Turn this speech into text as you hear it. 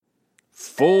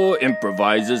4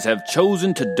 improvisers have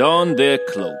chosen to don their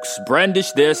cloaks,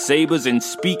 brandish their sabers, and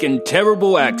speak in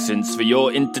terrible accents for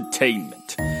your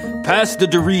entertainment. Pass the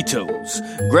Doritos,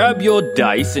 grab your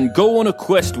dice, and go on a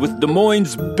quest with Des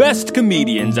Moines' best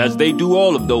comedians as they do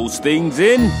all of those things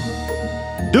in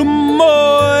Des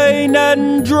Moines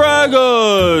and Dragons!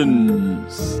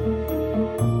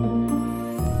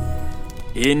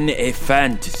 In a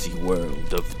fantasy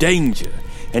world of danger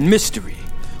and mystery,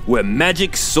 where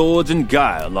magic, swords, and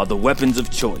guile are the weapons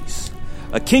of choice,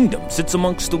 a kingdom sits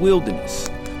amongst the wilderness,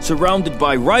 surrounded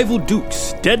by rival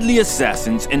dukes, deadly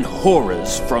assassins, and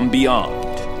horrors from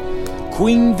beyond.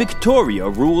 Queen Victoria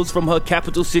rules from her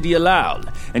capital city Alal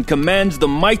and commands the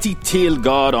mighty Teal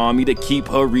Guard army to keep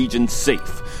her region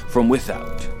safe from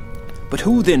without. But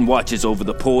who then watches over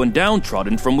the poor and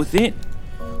downtrodden from within?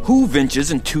 Who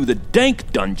ventures into the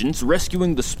dank dungeons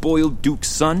rescuing the spoiled duke's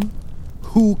son?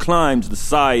 Who climbs the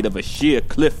side of a sheer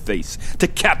cliff face to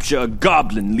capture a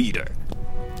goblin leader?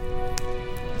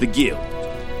 The Guild.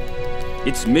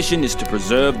 Its mission is to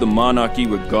preserve the monarchy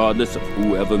regardless of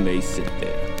whoever may sit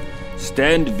there.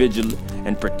 Stand vigilant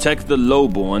and protect the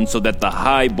lowborn so that the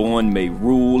highborn may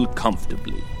rule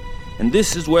comfortably. And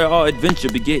this is where our adventure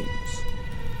begins.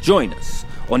 Join us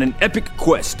on an epic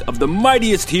quest of the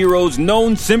mightiest heroes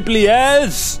known simply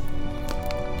as...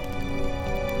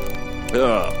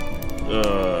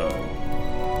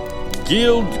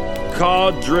 Guild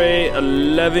Cadre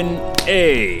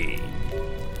 11A.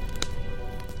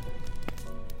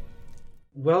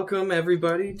 Welcome,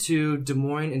 everybody, to Des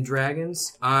Moines and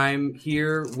Dragons. I'm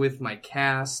here with my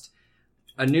cast.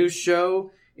 A new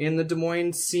show in the Des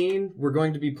Moines scene. We're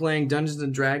going to be playing Dungeons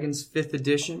 & Dragons 5th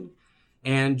edition.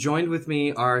 And joined with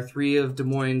me are 3 of Des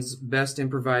Moines' best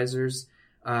improvisers.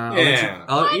 Yeah.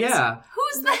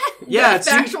 Who's that? Yeah, it's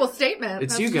factual statement.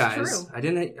 It's That's you guys. True. I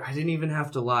didn't even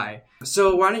have to lie.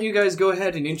 So why don't you guys go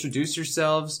ahead and introduce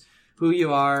yourselves, who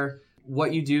you are,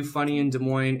 what you do funny in Des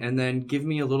Moines, and then give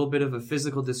me a little bit of a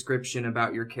physical description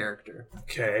about your character.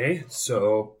 Okay,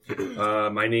 so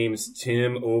my name's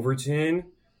Tim Overton.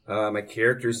 My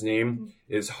character's name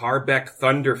is Harbeck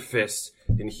Thunderfist,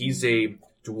 and he's a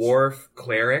dwarf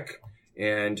cleric,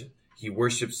 and he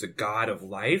worships the god of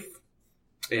life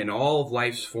in all of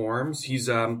life's forms. He's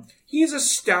a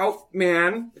stout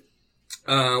man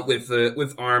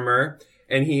with armor,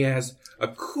 and he has a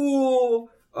cool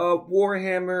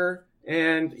warhammer,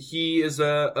 and he is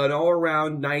an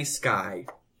all-around nice guy.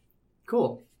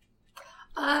 Cool.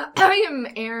 I am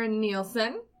Erin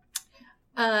Nielsen.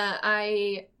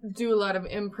 I do a lot of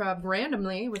improv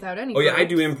randomly without any. Oh yeah, I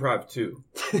do improv too.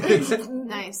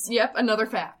 Nice. Yep, another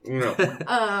fact. No.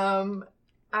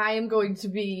 I am going to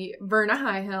be Verna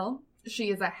Highhill. She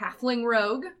is a halfling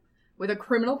rogue with a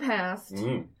criminal past.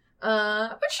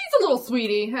 But she's a little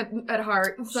sweetie at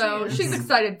heart, so she's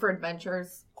excited for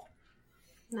adventures.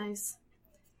 Nice.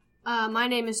 My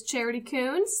name is Charity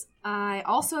Coons. I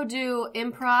also do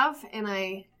improv, and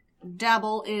I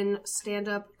dabble in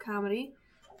stand-up comedy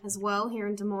as well here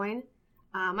in Des Moines.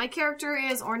 My character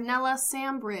is Ornella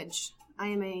Sambridge. I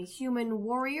am a human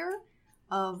warrior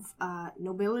of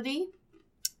nobility,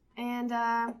 and,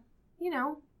 I'm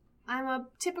a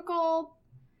typical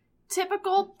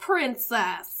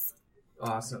princess.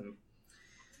 Awesome.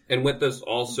 And with us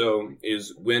also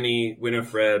is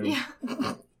Winifred. Yeah.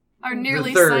 Our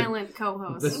nearly third. silent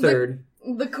co-host. The third.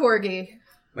 The corgi.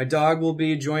 My dog will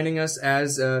be joining us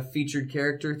as a featured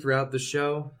character throughout the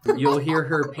show. You'll hear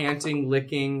her panting,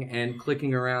 licking, and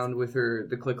clicking around with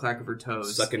the click-clack of her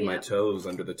toes. Sucking my toes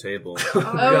under the table. Oh,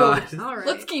 God. All right.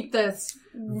 Let's keep this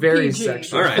Very PG.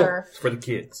 sexual. All right, Sure. it's for the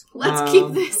kids. Let's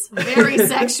keep this very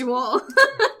sexual.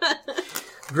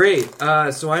 Great.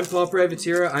 So I'm Paul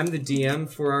Privatira. I'm the DM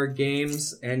for our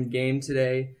games and game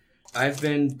today. I've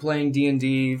been playing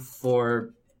D&D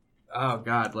for,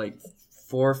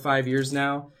 4 or 5 years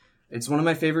now. It's one of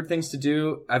my favorite things to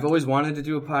do. I've always wanted to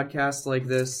do a podcast like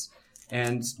this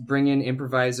and bring in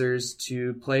improvisers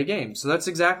to play games. So that's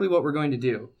exactly what we're going to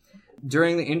do.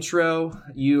 During the intro,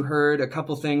 you heard a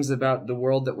couple things about the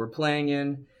world that we're playing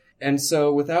in. And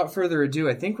so without further ado,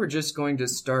 I think we're just going to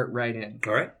start right in.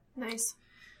 All right. Nice.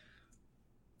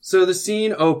 So the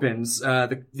scene opens.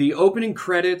 The opening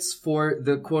credits for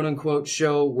the quote-unquote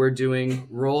show we're doing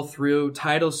roll through,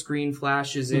 title screen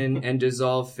flashes in, and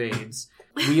dissolve fades.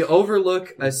 We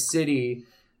overlook a city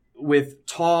with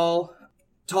tall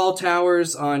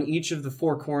towers on each of the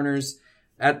 4 corners.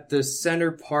 At the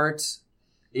center part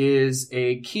is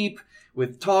a keep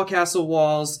with tall castle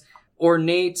walls,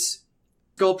 ornate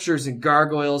sculptures and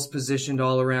gargoyles positioned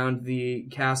all around the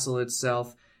castle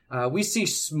itself. We see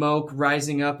smoke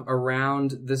rising up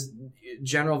around the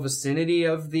general vicinity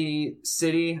of the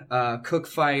city, cook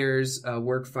fires,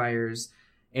 work fires,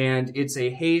 and it's a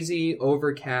hazy,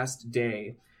 overcast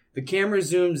day. The camera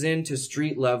zooms in to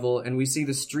street level, and we see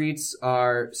the streets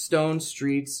are stone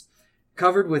streets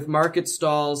covered with market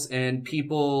stalls and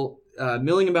people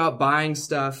milling about buying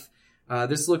stuff.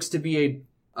 This looks to be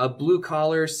a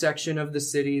blue-collar section of the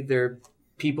city.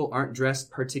 People aren't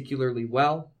dressed particularly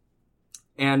well.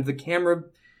 And the camera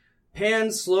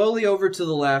pans slowly over to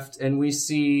the left, and we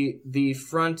see the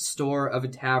front store of a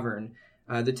tavern.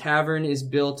 The tavern is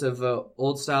built of a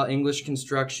old-style English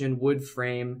construction, wood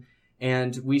frame,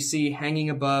 and we see hanging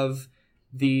above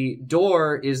the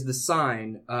door is the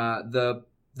sign. The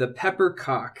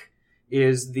Peppercock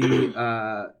is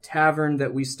the tavern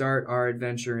that we start our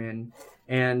adventure in.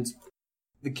 And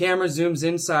the camera zooms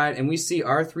inside, and we see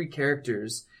our three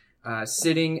characters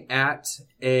sitting at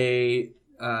a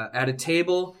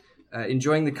table,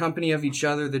 enjoying the company of each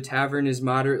other. The tavern is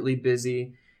moderately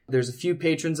busy. There's a few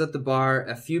patrons at the bar,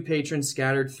 a few patrons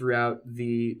scattered throughout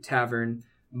the tavern.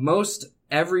 Most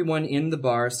everyone in the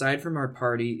bar, aside from our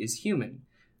party, is human.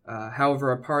 However,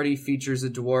 our party features a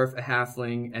dwarf, a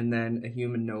halfling, and then a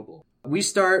human noble. We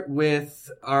start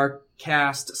with our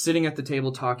cast sitting at the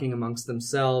table talking amongst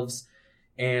themselves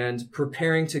and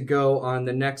preparing to go on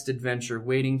the next adventure,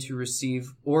 waiting to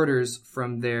receive orders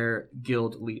from their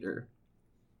guild leader.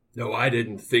 No, I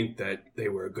didn't think that they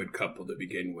were a good couple to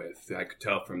begin with. I could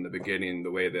tell from the beginning,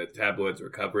 the way the tabloids were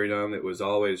covering them, it was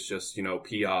always just,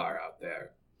 PR out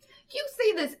there. You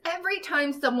say this every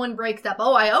time someone breaks up.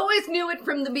 Oh, I always knew it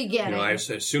from the beginning.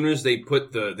 As soon as they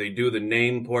do the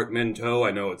name portmanteau,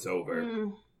 I know it's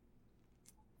over.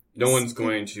 No one's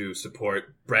going to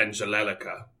support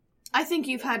Brangelelica. I think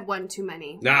you've had one too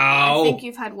many. No! I think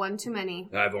you've had one too many.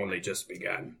 I've only just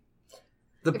begun.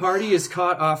 The party is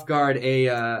caught off guard.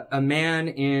 A man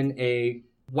in a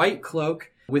white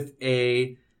cloak with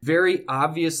a very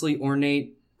obviously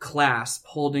ornate clasp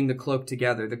holding the cloak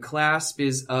together. The clasp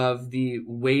is of the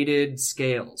weighted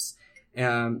scales,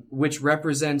 which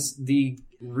represents the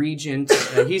regent.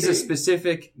 He's a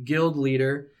specific guild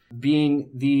leader, being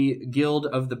the guild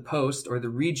of the post or the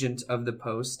regent of the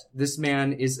post. This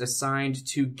man is assigned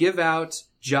to give out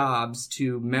jobs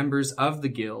to members of the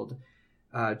guild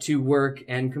to work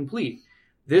and complete.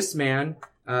 This man,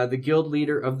 the guild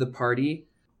leader of the party,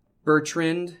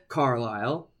 Bertrand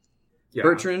Carlisle. Yeah.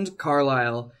 Bertrand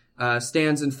Carlisle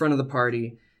stands in front of the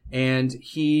party, and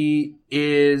he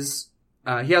has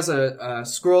a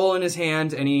scroll in his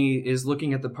hand, and he is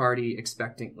looking at the party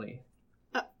expectantly.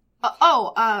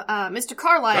 Mr.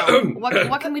 Carlisle,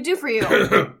 what can we do for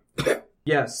you?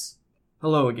 Yes.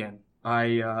 Hello again.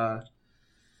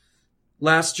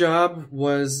 Last job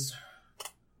was,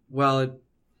 well,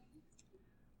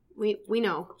 We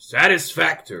know.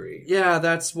 Satisfactory. Yeah,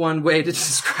 that's one way to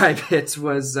describe it.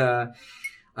 Was I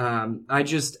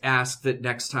just ask that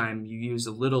next time you use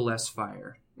a little less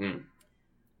fire.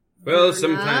 Well,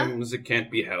 sometimes it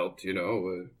can't be helped,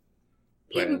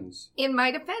 plans. In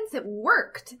my defense, it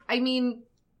worked. I mean,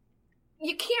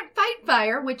 you can't fight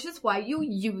fire, which is why you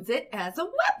use it as a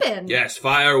weapon. Yes,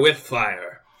 fire with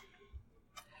fire.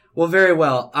 Well, very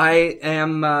well.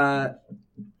 I'm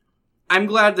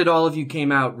glad that all of you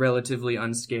came out relatively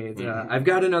unscathed. I've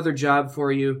got another job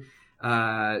for you.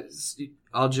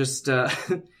 I'll just,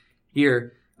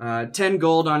 here, 10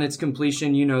 gold on its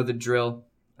completion. You know the drill.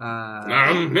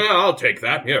 Yeah, I'll take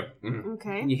that. Yeah.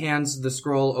 Okay. He hands the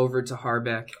scroll over to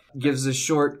Harbeck, gives a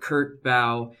short, curt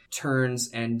bow, turns,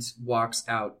 and walks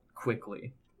out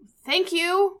quickly. Thank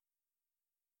you.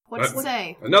 What's it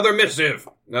say? Another missive.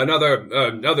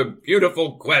 Another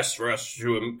beautiful quest for us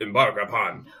to embark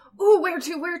upon. Ooh, where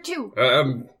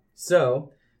to?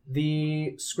 So,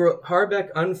 the scroll, Harbeck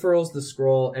unfurls the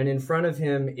scroll, and in front of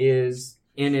him is,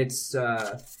 in its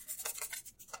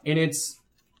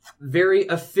very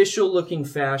official-looking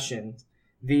fashion,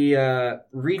 the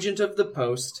regent of the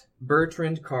post,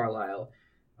 Bertrand Carlisle,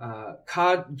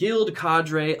 Guild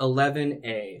Cadre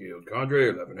 11A. Guild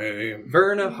Cadre 11A.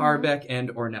 Verna, Harbeck, and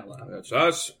Ornella. That's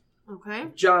us. Okay.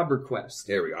 Job request.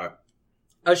 Here we are.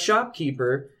 A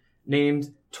shopkeeper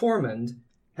named Tormund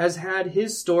has had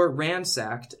his store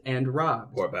ransacked and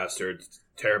robbed. Poor bastard.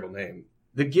 Terrible name.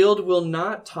 The guild will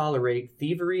not tolerate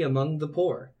thievery among the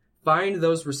poor. Find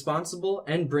those responsible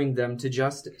and bring them to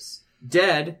justice.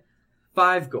 Dead,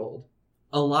 5 gold.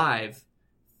 Alive,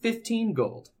 15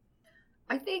 gold.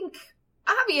 I think,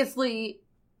 obviously,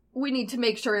 we need to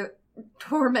make sure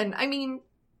Tormund,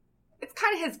 it's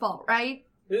kind of his fault, right?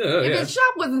 Yeah, if his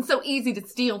shop wasn't so easy to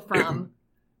steal from.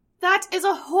 That is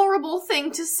a horrible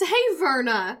thing to say,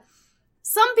 Verna.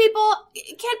 Some people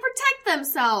can't protect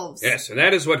themselves. Yes, and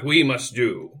that is what we must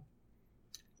do.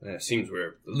 Seems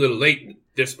we're a little late at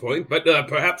this point, but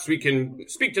perhaps we can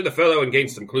speak to the fellow and gain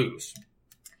some clues.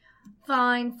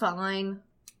 Fine.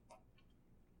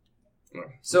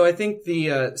 So I think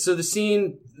the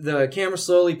scene, the camera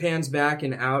slowly pans back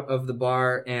and out of the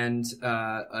bar and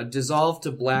dissolve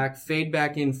to black, fade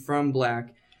back in from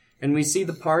black, and we see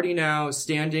the party now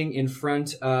standing in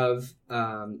front of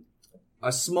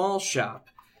a small shop.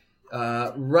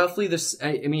 Roughly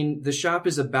the shop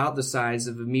is about the size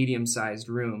of a medium-sized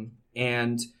room,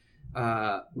 and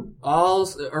all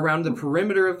around the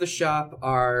perimeter of the shop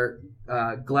are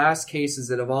glass cases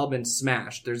that have all been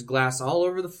smashed. There's glass all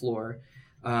over the floor.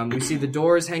 We see the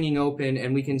doors hanging open,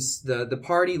 and the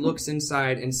party looks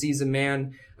inside and sees a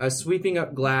man sweeping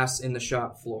up glass in the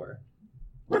shop floor.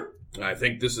 I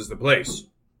think this is the place.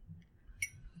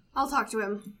 I'll talk to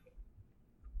him.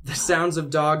 The sounds of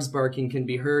dogs barking can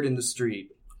be heard in the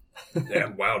street.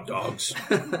 Damn wild dogs.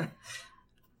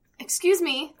 Excuse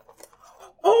me.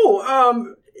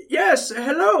 Oh, yes,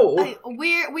 hello.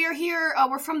 We're here.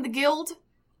 We're from the guild,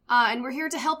 and we're here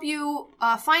to help you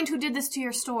find who did this to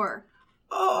your store.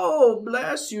 Oh,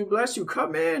 bless you.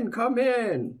 Come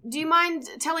in. Do you mind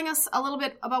telling us a little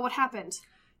bit about what happened?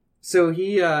 So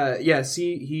he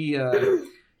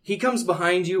comes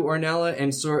behind you, Ornella,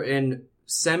 and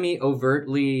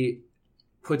semi-overtly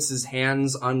puts his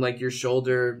hands on like your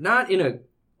shoulder, not in a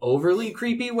overly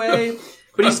creepy way,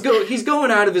 but he's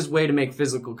going out of his way to make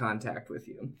physical contact with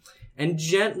you, and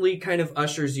gently kind of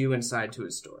ushers you inside to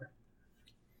his store.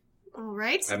 All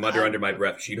right. I mutter under my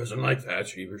breath. She doesn't like that.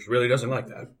 She really doesn't like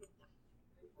that.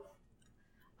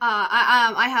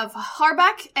 I have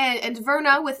Harbeck and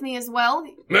Verna with me as well.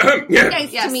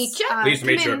 Nice to meet you. Please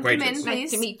meet your come acquaintance. in, Nice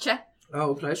please. to meet you.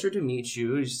 Oh, pleasure to meet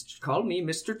you. Just call me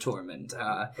Mr. Tormund.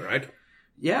 All right.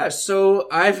 Yeah, so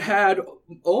I've had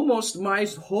almost my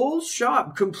whole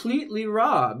shop completely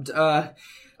robbed. I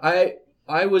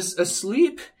was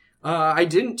asleep. I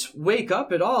didn't wake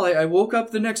up at all. I woke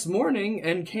up the next morning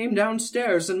and came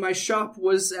downstairs, and my shop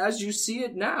was as you see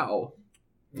it now.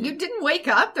 You didn't wake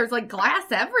up? There's like glass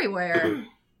everywhere.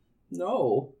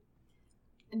 No.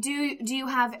 Do you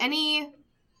have any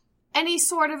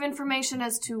sort of information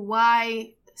as to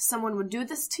why someone would do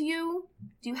this to you?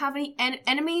 Do you have any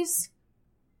enemies?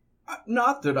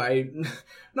 Not that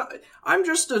I'm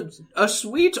just a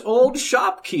sweet old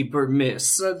shopkeeper,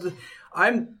 miss.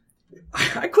 I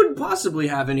couldn't possibly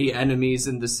have any enemies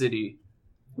in the city.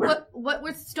 What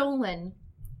was stolen?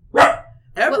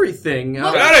 Everything. Get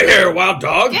out of here, wild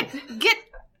dog! Get.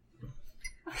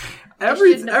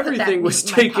 Everything was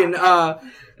taken. About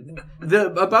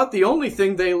the only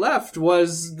thing they left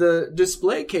was the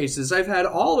display cases. I've had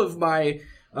all of my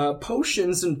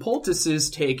potions and poultices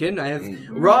taken. I have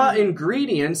raw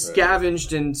ingredients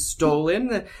scavenged and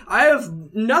stolen. I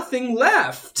have nothing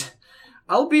left.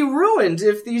 I'll be ruined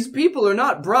if these people are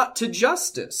not brought to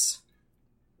justice.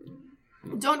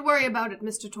 Don't worry about it,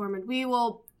 Mr. Tormund. We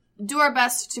will do our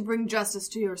best to bring justice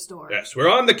to your store. Yes, we're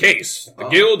on the case. The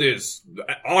guild is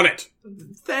on it.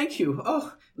 Thank you.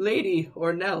 Oh, Lady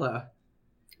Ornella.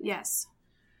 Yes.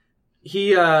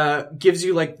 He gives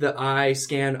you like the eye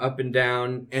scan up and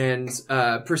down and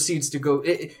proceeds to go,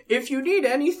 if you need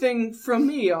anything from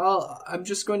me, I'm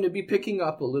just going to be picking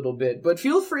up a little bit, but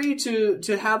feel free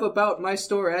to have about my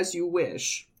store as you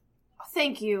wish.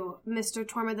 Thank you, Mr.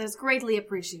 Tormund. That is greatly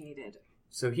appreciated.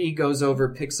 So he goes over,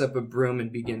 picks up a broom,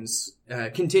 and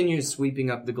continues sweeping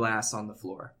up the glass on the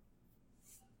floor.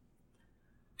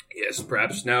 Yes,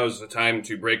 perhaps now's the time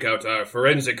to break out our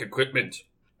forensic equipment.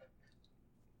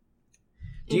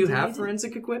 Do you have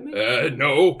forensic equipment?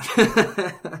 No.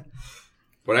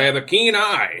 But I have a keen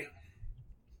eye.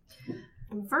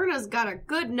 Verna's got a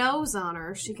good nose on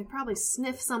her. She could probably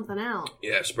sniff something out.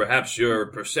 Yes, perhaps your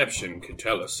perception could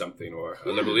tell us something, or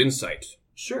a little insight.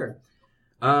 Sure.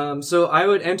 So I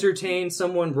would entertain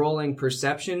someone rolling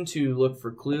perception to look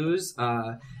for clues.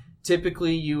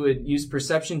 Typically, you would use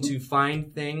perception to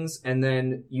find things, and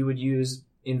then you would use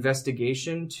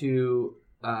investigation to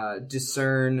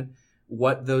discern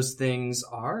what those things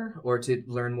are, or to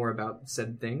learn more about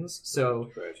said things. So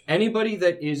anybody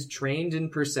that is trained in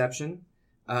perception,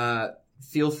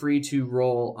 feel free to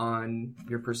roll on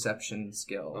your perception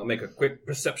skill. I'll make a quick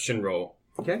perception roll.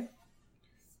 Okay.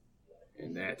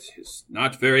 And that is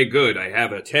not very good. I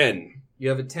have a 10. You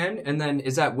have a 10, and then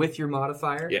is that with your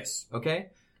modifier? Yes. Okay.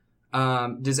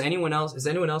 Is anyone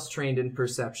else trained in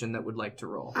perception that would like to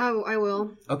roll? I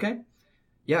will. Okay.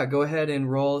 Yeah, go ahead and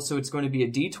roll. So it's going to be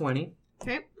a D20.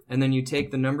 Okay. And then you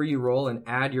take the number you roll and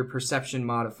add your perception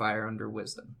modifier under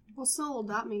wisdom. What will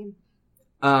that mean?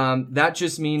 That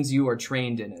just means you are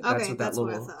trained in it. That's Okay, what that that's what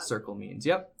I little thought. circle means.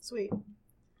 Yep. Sweet.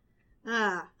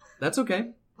 That's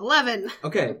okay. 11.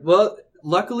 Okay. Well,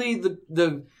 luckily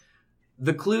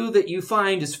the clue that you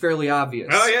find is fairly obvious.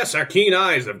 Oh, yes, our keen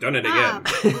eyes have done it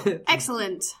again.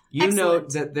 Excellent. You Excellent.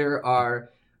 note that there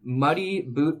are muddy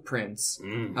boot prints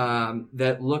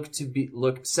that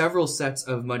look several sets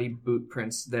of muddy boot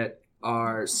prints that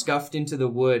are scuffed into the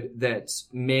wood that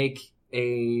make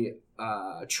a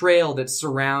trail that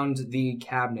surround the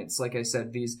cabinets. Like I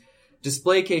said, these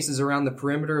display cases around the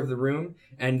perimeter of the room,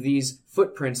 and these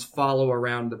footprints follow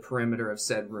around the perimeter of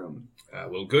said room.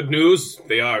 Well, good news.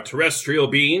 They are terrestrial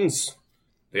beings.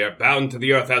 They are bound to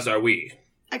the earth, as are we.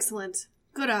 Excellent.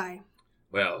 Good eye.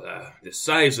 Well, the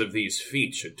size of these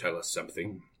feet should tell us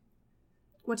something.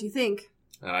 What do you think?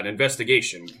 An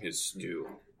investigation is due.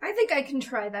 I think I can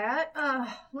try that.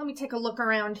 Let me take a look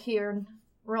around here and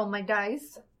roll my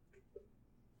dice.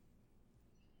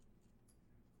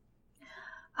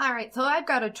 All right, so I've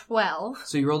got a 12.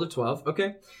 So you rolled a 12.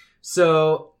 Okay.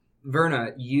 So,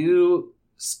 Verna, you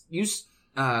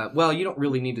don't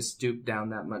really need to stoop down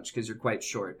that much because you're quite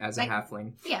short as a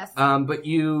halfling. Yes. But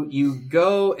you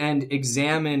go and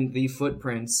examine the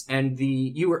footprints, and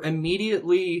you were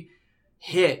immediately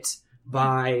hit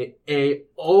by a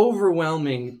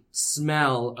overwhelming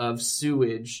smell of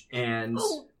sewage and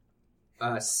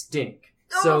stink.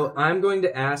 So I'm going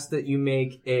to ask that you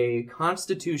make a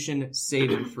Constitution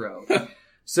saving throw.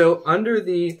 So under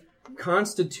your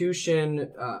Constitution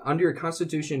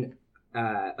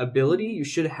ability, you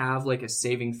should have like a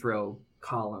saving throw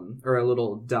column or a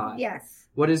little dot. Yes.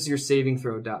 What does your saving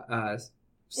throw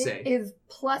say? It is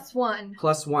 +1.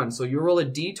 +1. So you roll a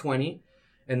d20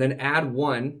 and then add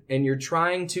 1, and you're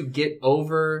trying to get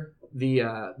over the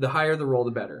higher the roll,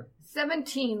 the better.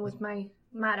 17 with my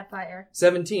modifier.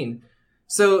 17.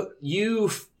 So you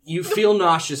feel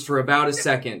nauseous for about a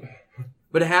second,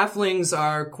 but halflings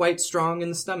are quite strong in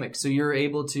the stomach, so you're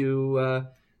able to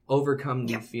overcome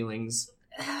the feelings.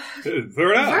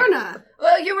 Verna!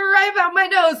 Well, you were right about my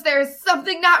nose. There's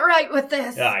something not right with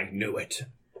this. I knew it.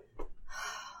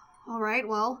 All right,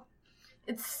 well.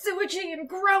 It's sewagey and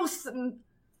gross and...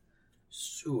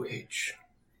 Sewage.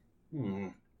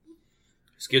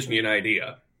 This gives me an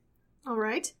idea. All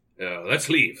right. Let's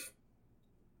leave.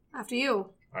 After you.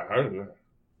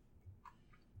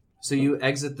 So you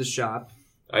exit the shop.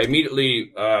 I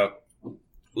immediately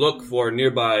look for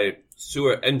nearby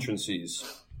sewer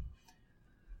entrances.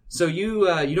 So you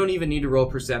don't even need to roll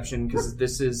perception because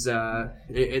this is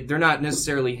they're not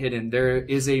necessarily hidden. There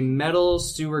is a metal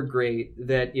sewer grate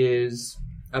that is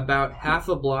about half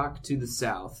a block to the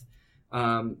south,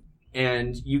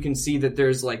 and you can see that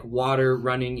there's like water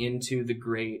running into the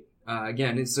grate.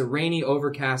 Again, it's a rainy,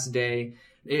 overcast day.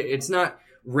 It's not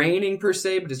raining per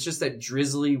se, but it's just that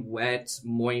drizzly, wet,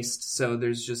 moist. So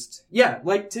there's just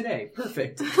like today,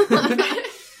 perfect.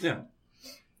 Yeah.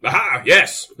 Aha!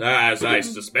 Yes, as I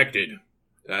suspected.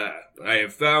 I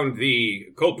have found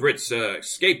the culprit's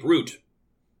escape route.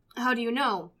 How do you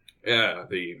know?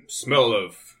 The smell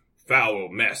of foul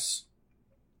mess.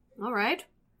 All right.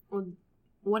 Well,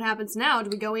 what happens now?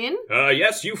 Do we go in?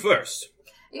 Yes, you first.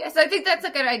 Yes, I think that's a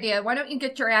good idea. Why don't you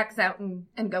get your axe out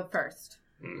and go first?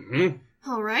 Mm-hmm.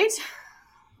 All right.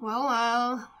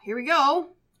 Well, here we go.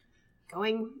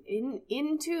 Going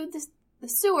into the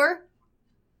sewer.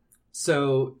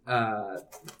 So,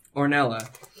 Ornella,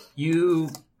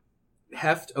 you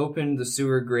heft open the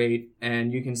sewer grate,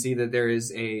 and you can see that there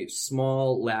is a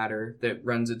small ladder that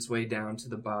runs its way down to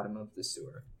the bottom of the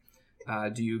sewer.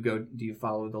 Do you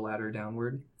follow the ladder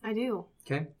downward? I do.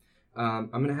 Okay. I'm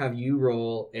going to have you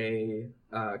roll a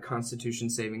Constitution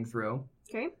saving throw.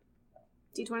 Okay.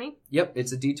 D20? Yep,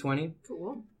 it's a D20.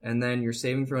 Cool. And then your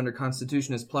saving throw under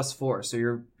Constitution is +4, so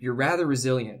you're rather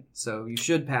resilient. So you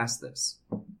should pass this.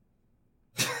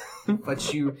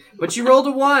 but you rolled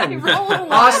a 1. Roll a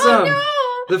 1. Awesome.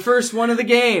 Oh, The first one of the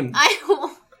game. I will.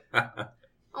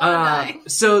 Die.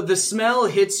 So the smell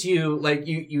hits you like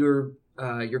you're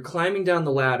climbing down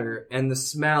the ladder, and the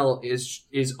smell is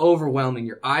overwhelming.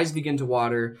 Your eyes begin to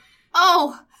water.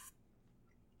 Oh,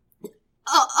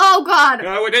 God.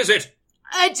 What is it?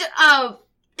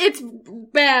 It's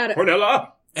bad.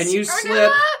 Ornella? And you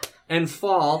slip and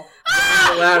fall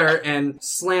down the ladder and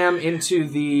slam into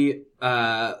the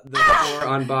floor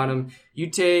on bottom. You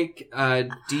take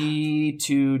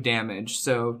D2 damage.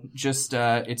 So just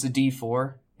it's a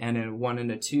D4, and a 1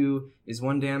 and a 2 is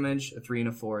 1 damage. A 3 and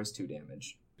a 4 is 2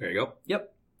 damage. There you go.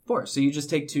 Yep, 4. So you just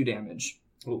take 2 damage.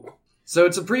 Ooh. So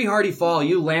it's a pretty hardy fall.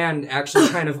 You land actually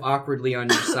kind of awkwardly on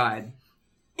your side.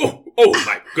 Oh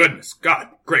my goodness, God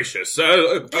gracious.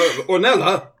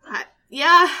 Ornella?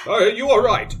 Yeah, Are you all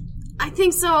right? I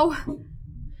think so.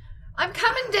 I'm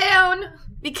coming down.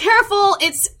 Be careful,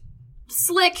 it's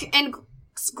slick and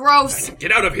gross.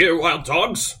 Get out of here, wild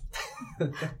dogs!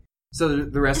 So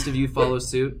the rest of you follow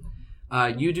suit.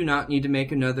 You do not need to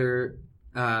make another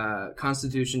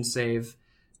Constitution save,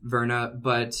 Verna,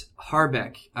 but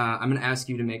Harbeck, I'm going to ask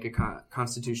you to make a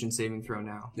Constitution saving throw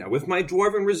now. Now, with my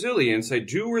dwarven resilience, I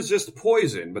do resist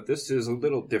poison, but this is a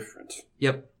little different.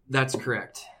 Yep, that's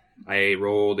correct. I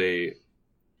rolled a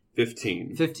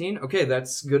 15. 15? Okay,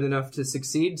 that's good enough to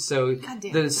succeed. So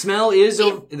Goddamn. the smell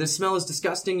is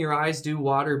disgusting. Your eyes do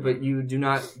water, but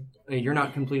you're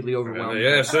not completely overwhelmed.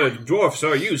 Yes, dwarfs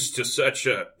are used to such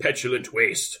petulant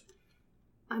waste.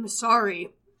 I'm sorry.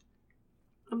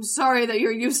 I'm sorry that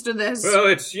you're used to this. Well,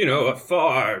 it's, a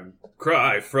far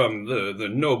cry from the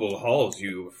noble halls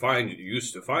you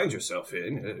used to find yourself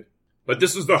in. But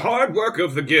this is the hard work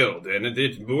of the guild, and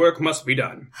the work must be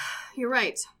done. You're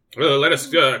right. Well, let us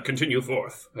continue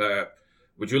forth.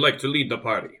 Would you like to lead the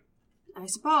party? I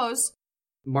suppose.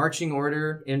 Marching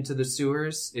order into the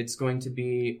sewers, it's going to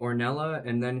be Ornella,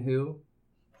 and then who?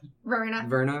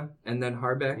 Verna, and then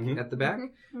Harbeck at the back.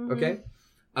 Mhm. Okay.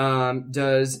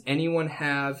 Does anyone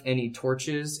have any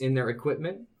torches in their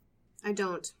equipment? I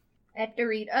don't. I have to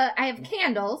read. I have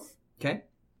candles, Okay.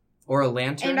 Or a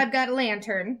lantern? and I've got a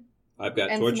lantern I've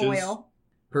got and torches. some oil.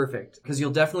 Perfect, because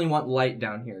you'll definitely want light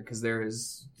down here, because there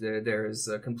is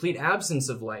a complete absence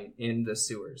of light in the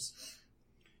sewers.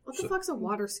 What the fuck's a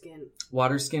water skin?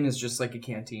 Water skin is just like a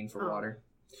canteen for Oh. water.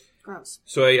 Gross.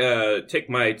 So I take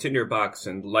my tinder box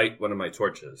and light one of my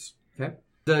torches. Okay.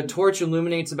 The torch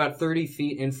illuminates about 30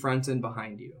 feet in front and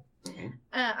behind you.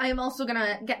 I am also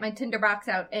gonna get my tinderbox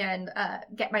out and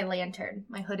get my lantern,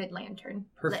 my hooded lantern.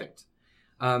 Perfect.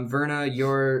 Verna,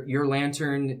 your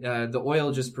lantern, the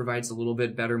oil just provides a little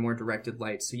bit better, more directed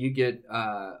light, so you get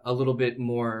a little bit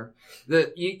more.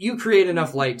 You create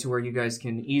enough light to where you guys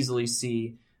can easily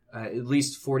see at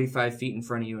least 45 feet in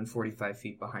front of you and 45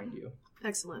 feet behind you.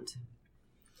 Excellent.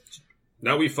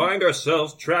 Now we find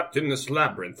ourselves trapped in this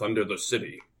labyrinth under the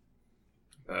city.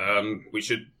 We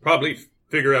should probably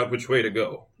figure out which way to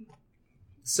go.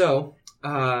 So,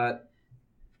 the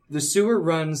sewer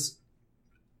runs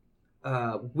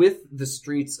with the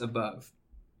streets above,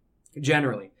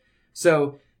 generally.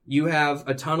 So, you have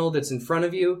a tunnel that's in front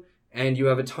of you, and you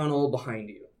have a tunnel behind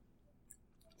you.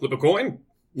 Flip a coin?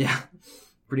 Yeah,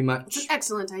 pretty much. It's an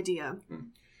excellent idea.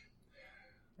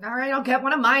 All right, I'll get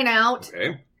one of mine out.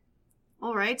 Okay.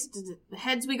 All right.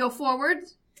 Heads we go forward,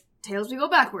 tails we go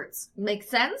backwards. Makes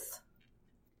sense.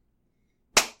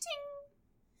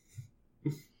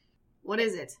 What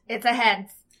is it? It's a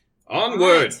heads. Onward!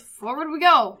 All right, forward we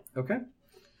go. Okay.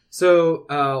 So,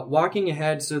 walking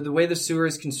ahead, so the way the sewer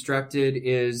is constructed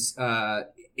is,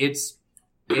 it's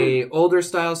a older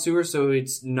style sewer, so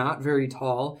it's not very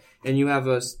tall, and you have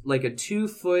a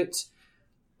 2-foot,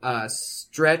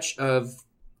 stretch of,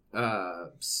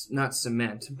 not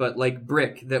cement, but like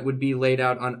brick that would be laid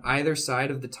out on either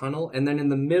side of the tunnel, and then in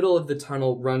the middle of the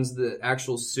tunnel runs the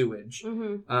actual sewage.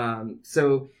 Mm-hmm.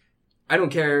 So, I don't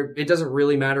care. It doesn't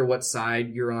really matter what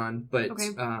side you're on, but Okay.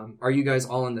 Are you guys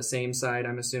all on the same side,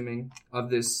 I'm assuming, of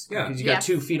this? Yeah. Because you got Yes.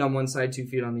 2 feet on one side, 2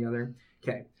 feet on the other.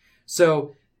 Okay.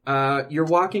 So, you're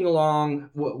walking along,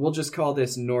 we'll just call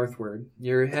this northward.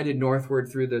 You're headed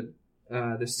northward through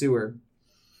the sewer,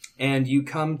 and you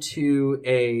come to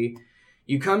a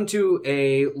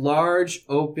large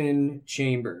open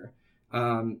chamber.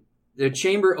 The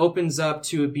chamber opens up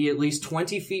to be at least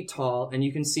 20 feet tall, and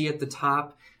you can see at the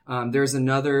top there's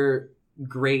another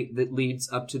grate that leads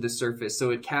up to the surface, so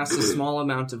it casts a small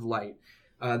amount of light.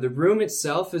 The room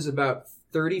itself is about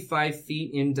 35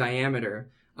 feet in diameter,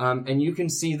 and you can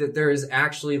see that there is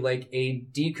actually like a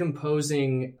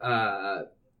decomposing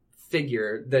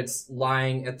figure that's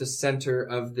lying at the center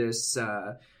of this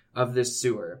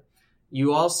sewer.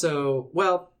 You also,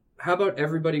 well, how about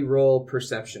everybody roll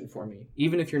perception for me,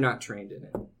 even if you're not trained in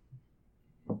it.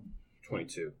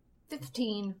 22.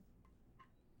 15.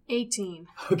 18.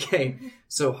 Okay,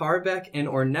 so Harbeck and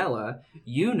Ornella,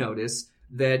 you notice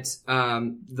that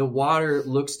the water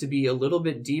looks to be a little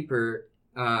bit deeper.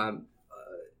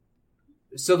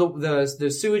 So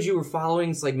the sewage you were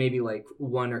following is like maybe like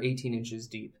 1 or 18 inches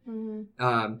deep.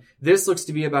 Mm-hmm. This looks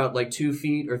to be about like 2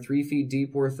 feet or 3 feet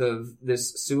deep worth of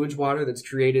this sewage water that's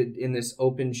created in this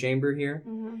open chamber here.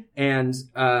 Mm-hmm. And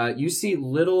you see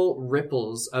little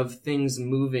ripples of things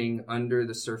moving under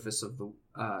the surface of the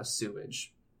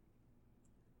sewage.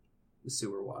 The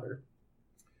sewer water.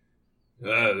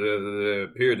 There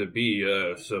appear to be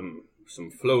some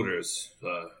floaters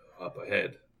up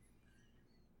ahead.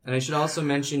 And I should also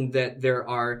mention that there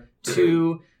are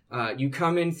two, you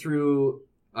come in through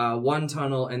one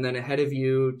tunnel, and then ahead of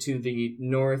you to the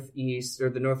northeast, or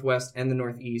the northwest and the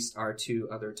northeast, are two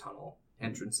other tunnel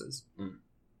entrances.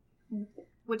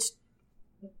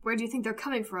 Where do you think they're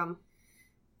coming from?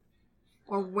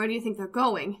 Or where do you think they're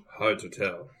going? Hard to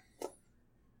tell.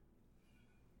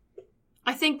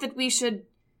 I think that we should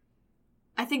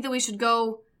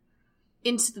go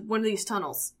into one of these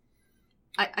tunnels.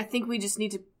 I think we just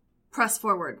need to press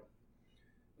forward.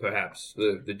 Perhaps.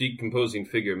 The decomposing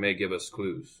figure may give us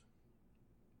clues.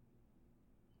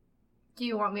 Do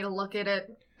you want me to look at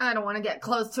it? I don't want to get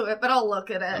close to it, but I'll look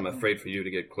at it. I'm afraid for you to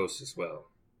get close as well.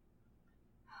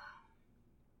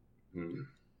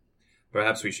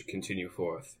 Perhaps we should continue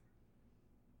forth.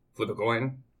 Flip a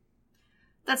coin.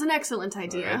 That's an excellent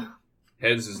idea. Right.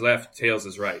 Heads is left, tails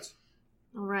is right.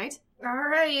 All right. All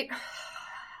right.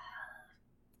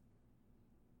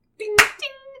 Ding,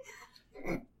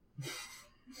 ding.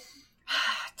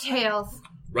 Tails.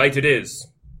 Right it is.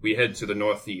 We head to the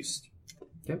northeast.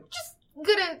 Okay. Just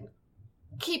gonna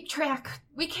keep track.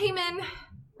 We came in.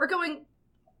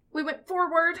 We went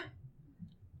forward.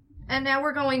 And now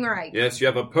we're going right. Yes, you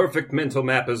have a perfect mental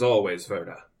map as always,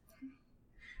 Verda.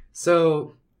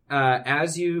 So,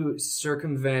 as you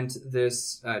circumvent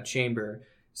this chamber,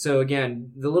 so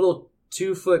again, the little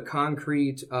 2-foot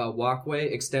concrete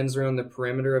walkway extends around the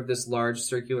perimeter of this large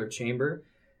circular chamber.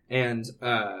 And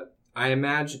I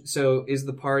imagine, so is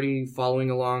the party following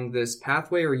along this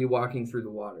pathway, or are you walking through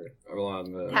the water?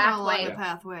 Along the Pathway. The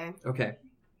pathway. Okay.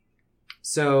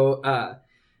 So,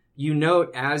 you note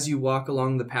as you walk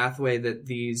along the pathway that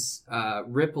these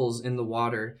ripples in the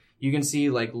water, you can see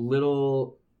like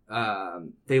little,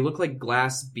 they look like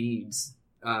glass beads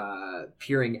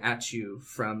peering at you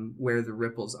from where the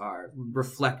ripples are.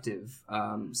 Reflective.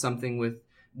 Something with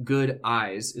good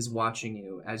eyes is watching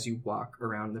you as you walk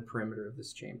around the perimeter of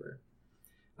this chamber.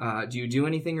 Do you do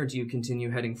anything, or do you continue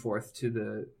heading forth to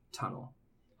the tunnel?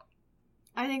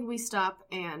 I think we stop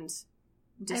and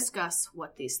discuss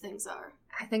what these things are.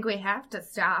 I think we have to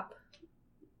stop.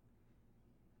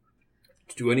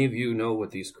 Do any of you know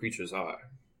what these creatures are?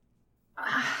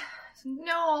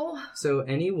 No. So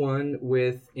anyone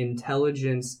with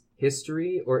intelligence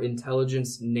history or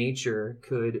intelligence nature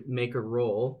could make a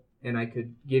roll, and I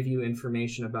could give you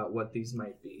information about what these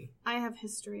might be. I have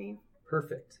history.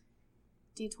 Perfect.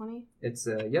 D20? It's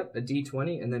a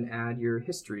D20, and then add your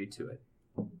history to it.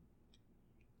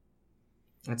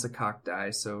 That's a cocked die,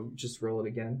 so just roll it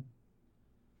again.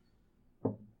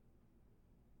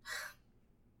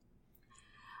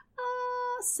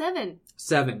 7.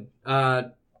 7.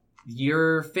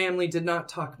 Your family did not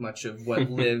talk much of what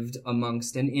lived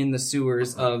amongst and in the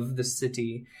sewers of the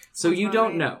city, so That's you not don't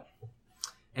right. know.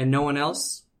 And no one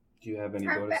else? Do you have any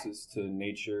Perfect. bonuses to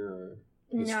nature or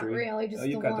Not history? really, just oh,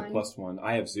 you've the got one. the +1.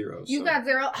 I have 0. You so. got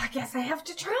 0. I guess I have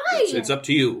to try. It's up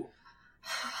to you.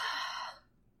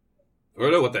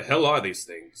 Verda, what the hell are these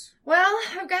things? Well,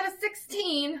 I've got a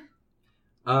 16.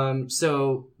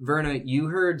 So, Verna, you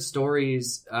heard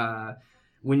stories,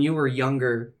 when you were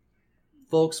younger.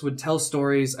 Folks would tell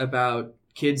stories about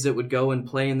kids that would go and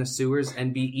play in the sewers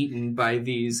and be eaten by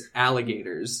these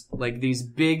alligators. Like these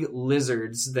big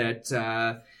lizards that,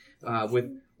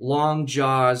 with long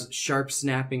jaws, sharp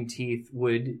snapping teeth,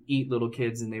 would eat little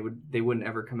kids, and they wouldn't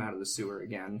ever come out of the sewer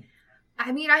again.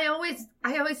 I mean, I always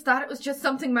thought it was just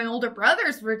something my older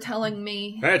brothers were telling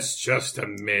me. That's just a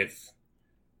myth.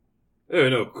 There are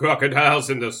no crocodiles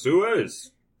in the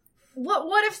sewers.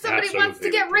 What if somebody wants to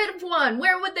Absolutely. get rid of one?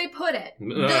 Where would they put it?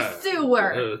 The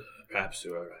sewer. Perhaps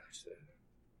you are right.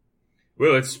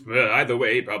 Well, it's either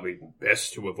way probably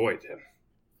best to avoid them.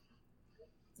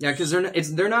 Yeah, because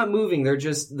they're not moving.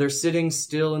 They're sitting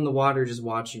still in the water, just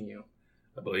watching you.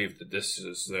 I believe that this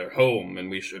is their home, and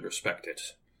we should respect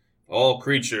it. All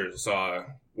creatures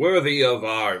are worthy of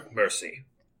our mercy.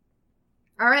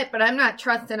 All right, but I'm not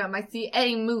trusting them. I see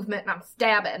any movement and I'm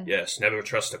stabbing. Yes, never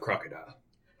trust a crocodile.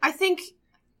 I think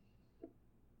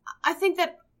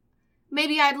that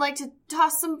maybe I'd like to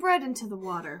toss some bread into the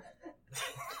water.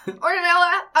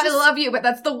 Ornella, I love you, but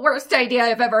that's the worst idea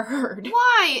I've ever heard.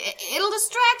 Why? It'll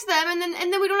distract them, and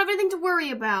then we don't have anything to worry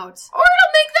about. Or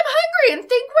it'll make them hungry and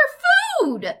think we're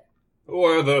food.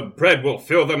 Or the bread will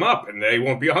fill them up, and they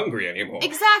won't be hungry anymore.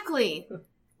 Exactly.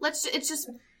 It's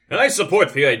just... I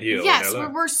support the idea, Yes,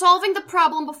 Ornella. we're solving the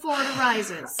problem before it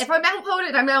arises. If I'm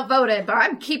outvoted, I'm outvoted, but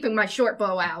I'm keeping my short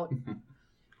bow out.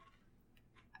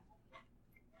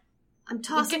 I'm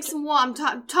tossing I'm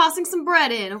tossing some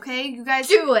bread in, okay? You guys...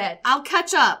 Do it. I'll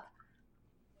catch up.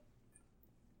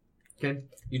 Okay.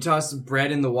 You toss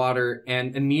bread in the water,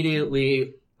 and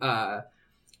immediately,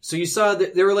 So you saw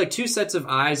that there were like two sets of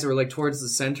eyes that were like towards the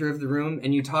center of the room,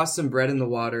 and you tossed some bread in the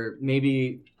water,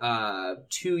 maybe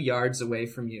 2 yards away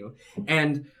from you,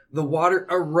 and the water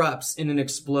erupts in an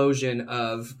explosion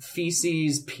of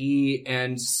feces, pee,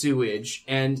 and sewage,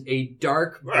 and a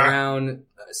dark brown,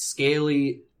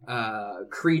 scaly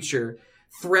creature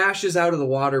thrashes out of the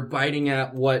water, biting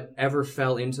at whatever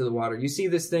fell into the water. You see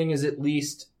this thing is at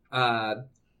least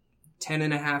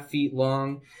 10.5 feet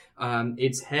long.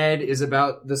 Its head is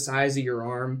about the size of your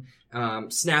arm,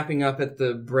 snapping up at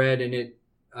the bread, and it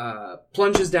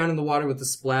plunges down in the water with a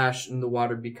splash, and the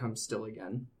water becomes still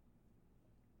again.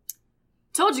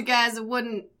 Told you guys it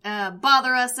wouldn't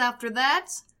bother us after that.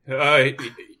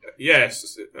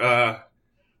 Yes.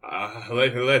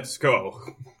 Let's go.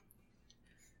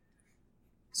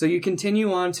 So you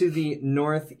continue on to the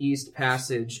northeast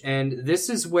passage, and this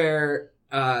is where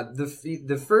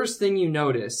the first thing you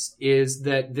notice is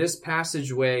that this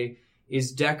passageway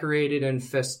is decorated and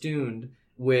festooned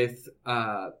with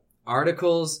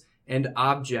articles and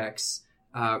objects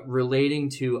relating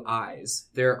to eyes.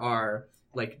 There are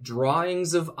like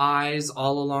drawings of eyes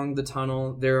all along the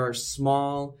tunnel. There are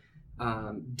small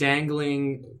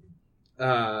dangling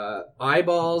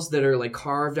eyeballs that are like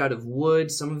carved out of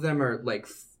wood. Some of them are like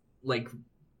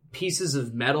pieces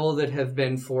of metal that have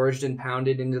been forged and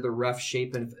pounded into the rough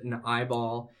shape of an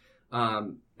eyeball.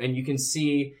 And you can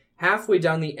see halfway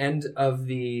down the end of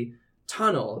the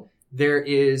tunnel, there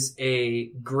is a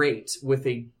grate with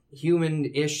a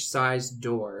human-ish sized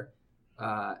door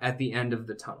at the end of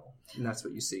the tunnel. And that's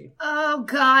what you see. Oh,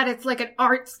 God, it's like an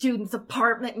art student's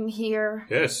apartment in here.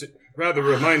 Yes, it rather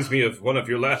reminds me of one of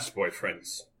your last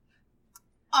boyfriends.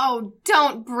 Oh,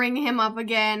 don't bring him up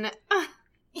again.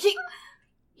 He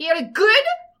had a good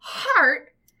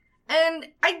heart, and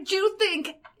I do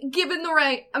think, given the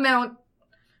right amount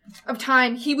of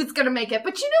time, he was gonna make it.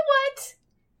 But you know what?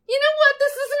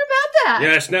 This isn't about that.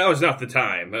 Yes, now is not the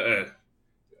time.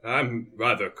 I'm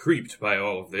rather creeped by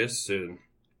all of this.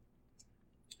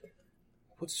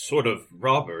 What sort of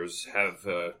robbers have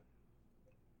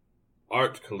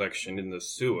art collection in the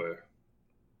sewer?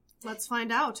 Let's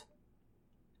find out.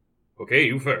 Okay,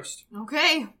 you first.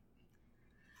 Okay.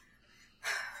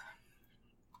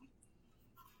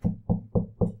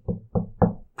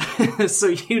 So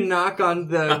you knock on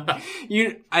the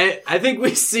I think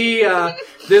we see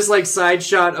this like side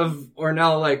shot of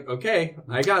Ornella like, okay,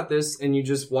 I got this, and you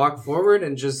just walk forward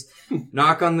and just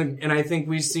knock on the, and I think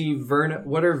we see Verna.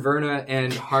 What are Verna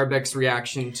and Harbeck's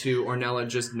reaction to Ornella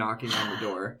just knocking on the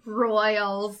door?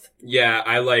 Royals. Yeah,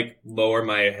 I like lower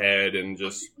my head and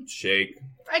just shake.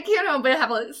 I can't help but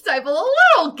have a stifle a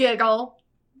little giggle.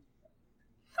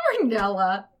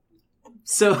 Ornella.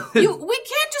 So We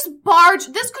can't just barge.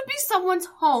 This could be someone's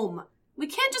home. We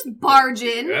can't just barge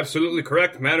in. You're absolutely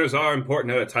correct. Manners are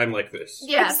important at a time like this.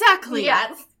 Yes. Exactly.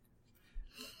 Yes.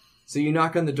 So you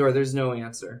knock on the door. There's no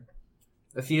answer.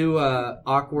 A few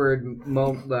awkward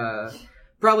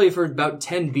probably for about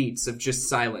 10 beats of just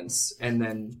silence, and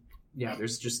then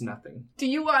there's just nothing. Do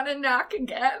you want to knock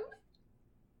again?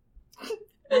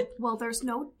 Well, there's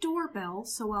no doorbell,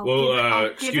 so I'll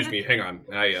excuse me, hang on.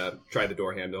 I try the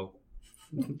door handle.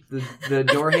 The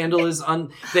door handle is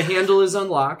the handle is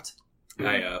unlocked.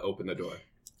 I open the door.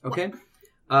 Okay.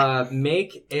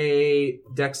 Make a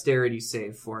dexterity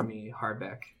save for me,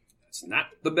 Harbeck. It's not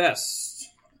the best.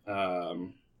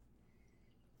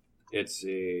 It's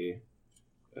a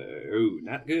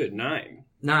not good. 9.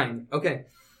 9. Okay.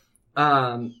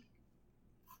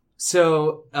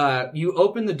 So you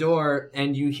open the door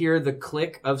and you hear the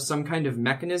click of some kind of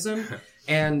mechanism,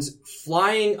 and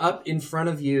flying up in front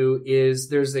of you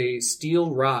there's a steel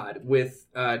rod with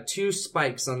 2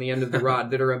 spikes on the end of the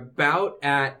rod that are about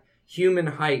at human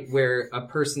height where a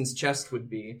person's chest would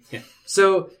be. Yeah.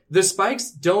 So the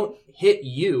spikes don't hit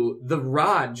you, the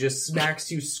rod just smacks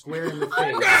you square in the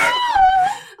face.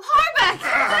 Harbeck!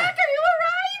 Are you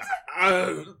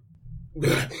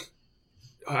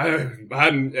alright?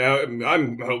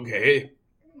 I'm okay.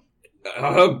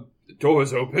 The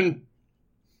door's open.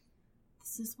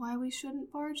 This is why we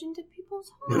shouldn't barge into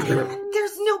people's homes.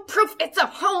 There's no proof it's a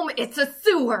home, it's a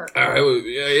sewer.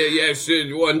 Yes,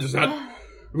 one does not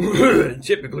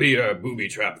typically booby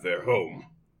trap their home.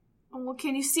 Oh, well,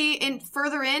 can you see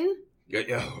further in?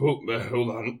 Yeah. Hold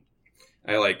on.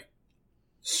 I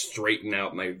straighten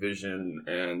out my vision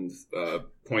and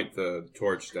point the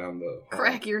torch down the hall.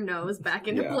 Crack your nose back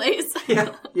into Yeah. place.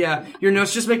 Yeah. Your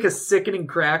notes just make a sickening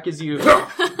crack as you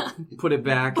put it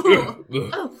back.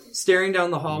 Staring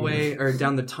down the hallway, or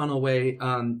down the tunnelway,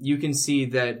 you can see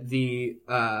that the,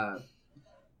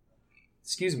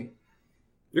 excuse me.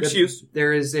 Excuse.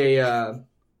 There is a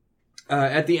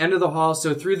at the end of the hall,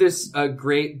 so through this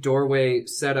great doorway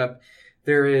setup,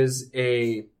 there is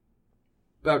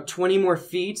about 20 more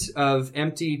feet of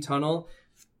empty tunnel,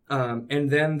 and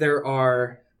then there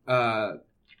are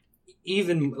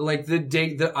even like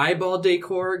the eyeball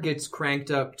decor gets cranked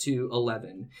up to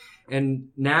 11, and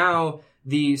now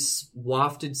the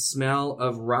wafted smell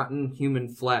of rotten human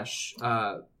flesh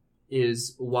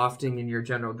is wafting in your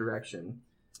general direction.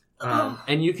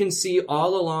 And you can see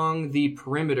all along the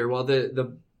perimeter, while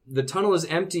the tunnel is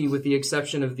empty with the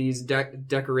exception of these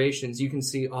decorations, you can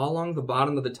see all along the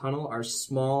bottom of the tunnel are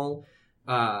small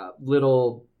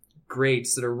little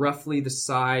grates that are roughly the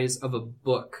size of a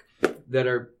book that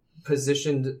are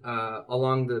positioned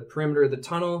along the perimeter of the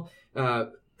tunnel,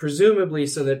 presumably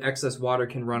so that excess water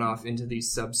can run off into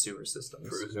these sub-sewer systems.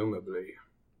 Presumably.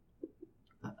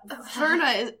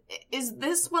 Verna, is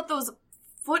this what those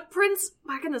footprints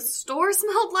back in the store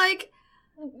smelled like?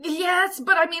 Yes,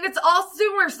 but I mean, it's all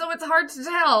sewer, so it's hard to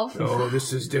tell. No,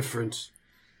 this is different.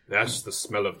 That's the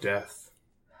smell of death.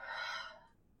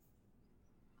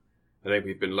 I think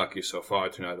we've been lucky so far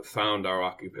to not have found our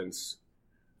occupants.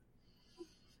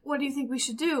 What do you think we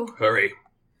should do? Hurry.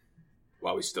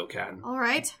 While we still can. All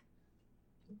right.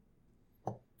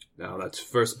 Now, that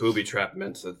first booby trap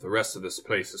meant that the rest of this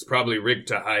place is probably rigged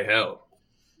to high hell.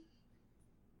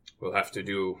 We'll have to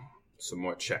do some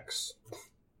more checks.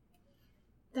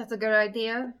 That's a good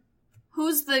idea.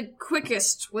 Who's the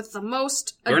quickest with the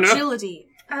most Verna? agility?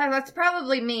 That's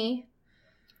probably me.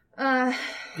 I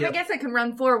Yep. guess I can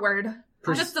run forward.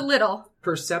 Just a little.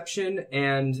 Perception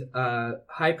and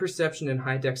high perception and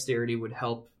high dexterity would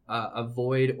help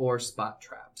avoid or spot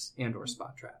traps.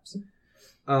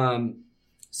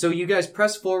 So you guys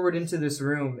press forward into this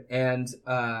room, and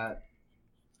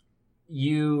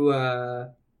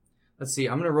let's see,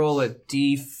 I'm going to roll a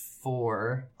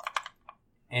d4,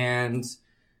 and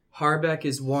Harbeck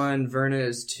is 1, Verna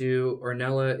is 2,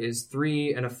 Ornella is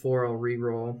 3, and a 4 I'll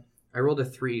re-roll. I rolled a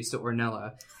 3, so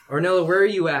Ornella. Ornella, where are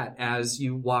you at as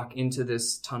you walk into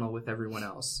this tunnel with everyone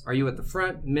else? Are you at the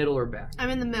front, middle, or back? I'm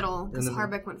in the middle, because In the middle.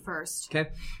 Harbeck went first.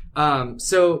 Okay.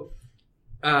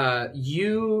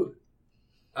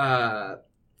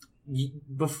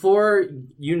 Before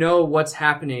you know what's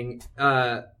happening,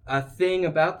 a thing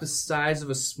about the size of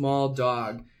a small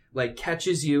dog like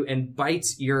catches you and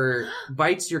bites your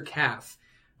calf,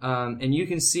 and you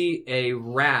can see a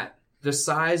rat the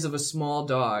size of a small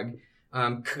dog,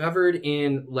 covered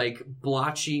in like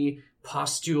blotchy,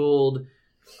 pustuled,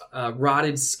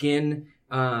 rotted skin.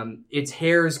 Its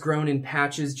hair is grown in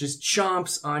patches, just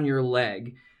chomps on your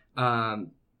leg.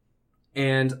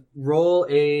 And roll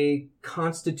a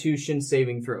Constitution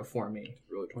saving throw for me.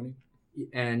 Roll a 20.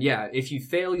 And yeah, if you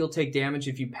fail, you'll take damage.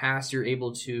 If you pass, you're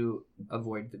able to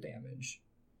avoid the damage.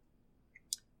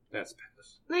 That's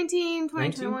pass. 19, 20,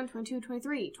 19? 21, 22,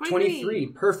 23. 23,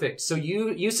 perfect. So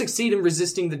you succeed in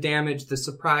resisting the damage, the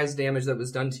surprise damage that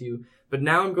was done to you. But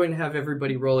now I'm going to have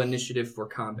everybody roll initiative for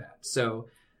combat. So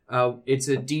it's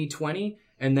a d20,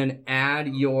 and then add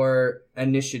your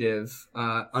initiative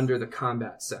under the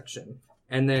combat section.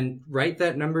 And then write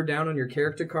that number down on your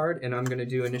character card, and I'm going to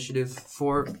do initiative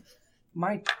for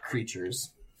my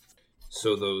creatures.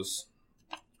 So those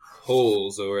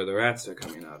holes are where the rats are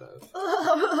coming out of.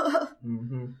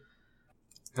 Mm-hmm.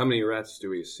 How many rats do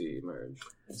we see emerge?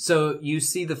 So you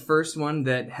see the first one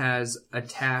that has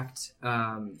attacked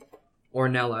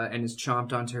Ornella and is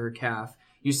chomped onto her calf.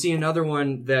 You see another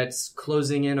one that's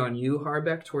closing in on you,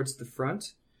 Harbeck, towards the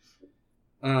front.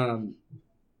 And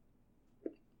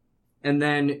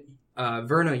then,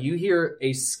 Verna, you hear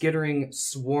a skittering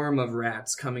swarm of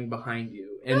rats coming behind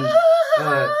you. And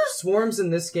swarms in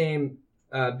this game,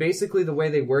 basically the way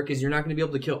they work is you're not going to be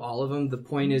able to kill all of them. The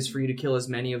point is for you to kill as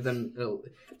many of them,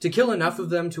 to kill enough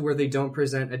of them to where they don't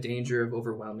present a danger of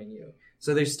overwhelming you.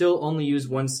 So they still only use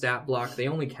one stat block. They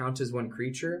only count as one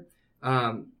creature.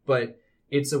 But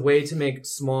it's a way to make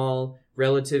small,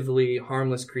 relatively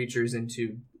harmless creatures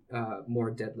into more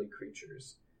deadly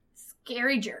creatures.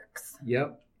 Scary jerks.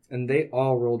 Yep. And they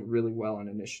all rolled really well on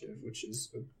initiative, which is...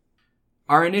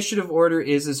 Our initiative order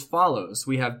is as follows.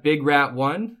 We have Big Rat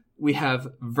 1, we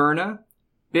have Verna,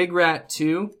 Big Rat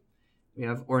 2, we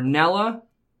have Ornella,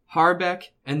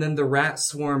 Harbeck, and then the rat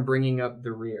swarm bringing up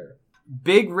the rear.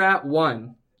 Big Rat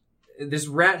 1, this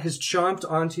rat has chomped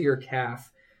onto your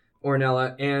calf,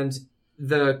 Ornella, and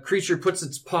the creature puts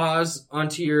its paws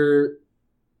onto your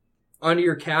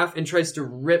calf and tries to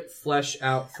rip flesh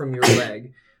out from your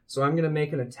leg. So I'm going to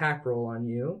make an attack roll on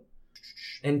you.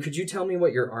 And could you tell me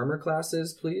what your armor class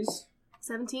is, please?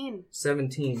 17.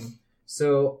 17.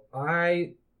 So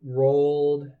I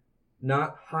rolled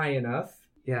not high enough.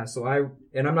 Yeah, so I'm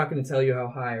not going to tell you how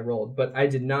high I rolled, but I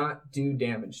did not do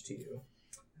damage to you.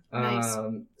 Nice.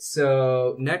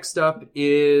 So next up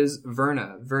is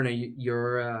Verna. Verna,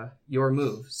 your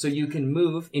move. So you can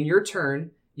move in your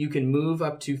turn. You can move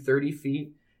up to 30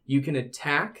 feet. You can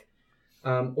attack,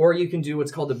 or you can do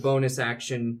what's called a bonus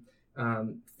action.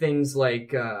 Things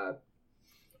like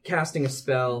casting a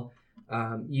spell,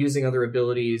 using other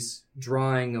abilities,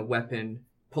 drawing a weapon,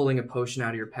 pulling a potion out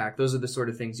of your pack. Those are the sort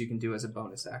of things you can do as a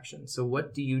bonus action. So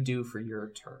what do you do for your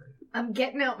turn? I'm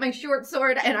getting out my short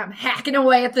sword and I'm hacking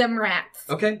away at them rats.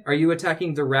 Okay. Are you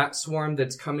attacking the rat swarm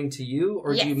that's coming to you,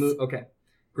 or do you Yes. move? Okay.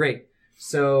 Great.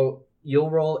 So you'll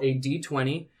roll a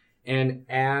d20 and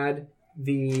add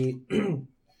the...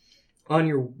 On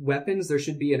your weapons, there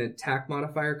should be an attack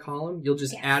modifier column. You'll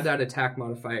just add that attack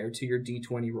modifier to your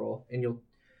d20 roll, and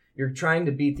you're trying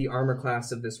to beat the armor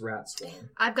class of this rat swarm.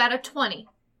 I've got a 20.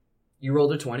 You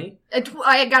rolled a 20?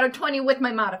 I got a 20 with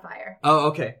my modifier. Oh,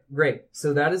 okay. Great.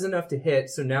 So that is enough to hit.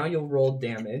 So now you'll roll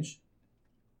damage.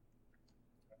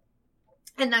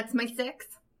 And that's my 6.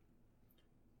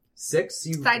 6?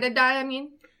 Sided die, I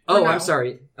mean. Oh, Or no? I'm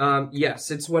sorry. Yes,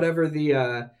 it's whatever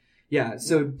the... Yeah,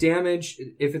 so damage,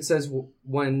 if it says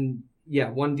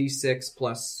 1d6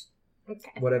 plus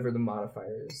Okay. whatever the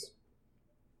modifier is.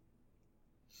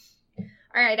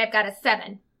 Alright, I've got a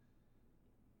 7.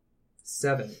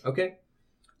 7. Okay.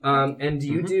 And do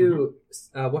you do...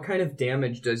 what kind of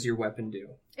damage does your weapon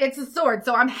do? It's a sword,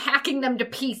 so I'm hacking them to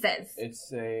pieces.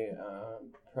 It's a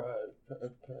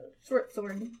Short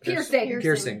sword. Piercing.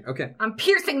 Piercing. Okay. I'm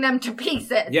piercing them to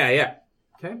pieces. Yeah.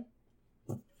 Okay.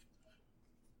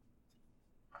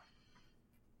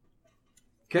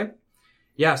 Okay.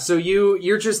 Yeah, so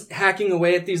you're just hacking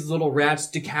away at these little rats,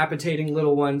 decapitating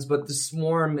little ones, but the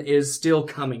swarm is still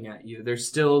coming at you. There's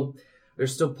still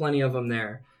plenty of them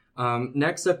there.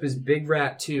 Next up is Big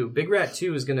Rat 2. Big Rat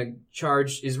 2 is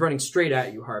running straight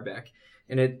at you, Harbeck.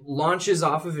 And it launches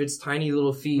off of its tiny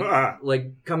little feet,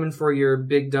 like coming for your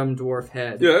big dumb dwarf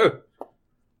head. Yeah.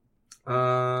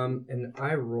 And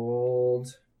I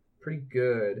rolled pretty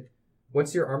good.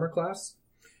 What's your armor class?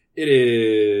 It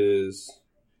is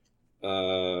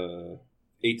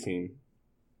 18.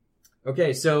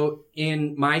 Okay, so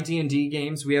in my D&D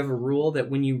games, we have a rule that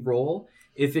when you roll,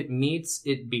 if it meets,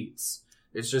 it beats.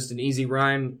 It's just an easy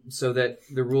rhyme so that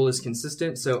the rule is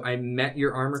consistent. So I met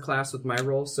your armor class with my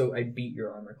roll, so I beat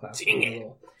your armor class with my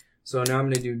roll. So now I'm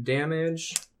going to do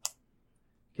damage.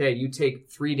 Okay, you take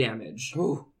 3 damage.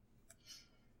 Ooh.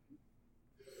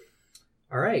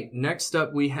 All right, next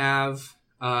up we have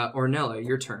Ornella,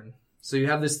 your turn. So you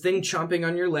have this thing chomping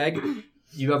on your leg.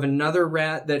 You have another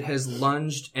rat that has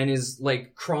lunged and is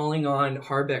like crawling on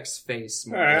Harbeck's face,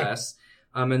 more or less.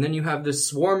 And then you have this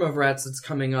swarm of rats that's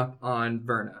coming up on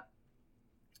Verna.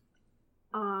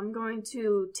 I'm going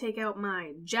to take out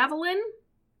my javelin,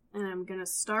 and I'm going to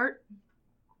start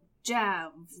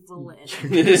javelin.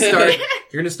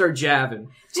 You're gonna start jabbing.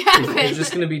 Javelin. You're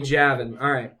just gonna be jabbing.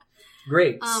 All right,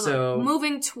 great. So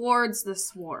moving towards the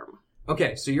swarm.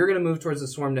 Okay, so you're gonna move towards the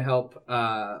swarm to help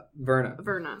Verna.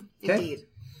 Verna, Okay. indeed.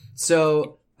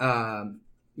 So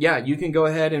yeah, you can go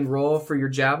ahead and roll for your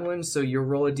javelin. So you'll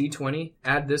roll a d20,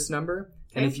 add this number,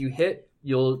 and if you hit,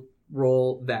 you'll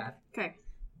roll that. Okay.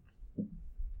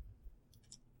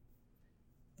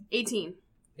 18.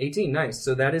 18, nice.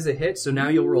 So that is a hit. So now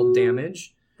you'll roll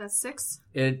damage. That's 6.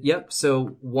 Yep.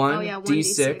 So 1d6,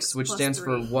 1d6 which plus stands 3.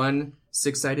 for 1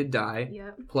 6-sided die,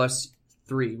 Yep. plus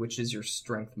 3, which is your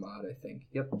strength mod, I think.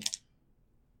 Yep.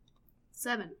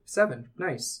 7. 7.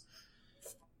 Nice.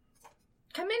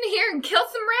 Come in here and kill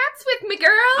some rats with me, girl.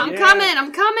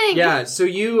 I'm coming! Yeah, so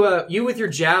you with your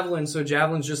javelin, so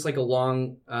javelin's just like a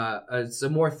long, it's a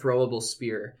more throwable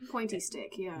spear. Pointy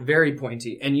stick, yeah. Very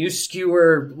pointy. And you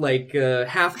skewer like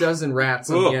half dozen rats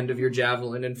on the end of your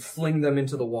javelin and fling them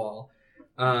into the wall.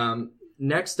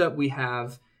 Next up we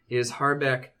have is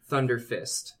Harbeck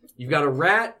Thunderfist. You've got a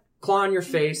rat claw on your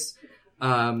face.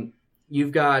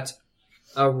 You've got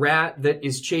a rat that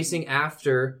is chasing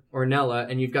after Ornella,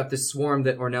 and you've got this swarm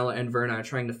that Ornella and Verna are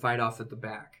trying to fight off at the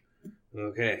back.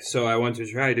 Okay, so I want to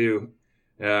try to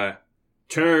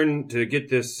turn to get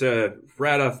this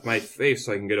rat off my face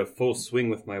so I can get a full swing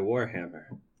with my warhammer.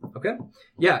 Okay?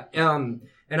 Yeah, and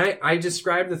I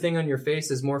described the thing on your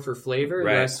face as more for flavor,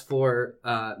 Right. less for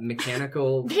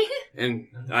mechanical... And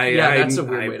that's a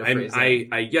weird way to phrase that.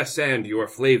 I yes and your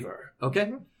flavor.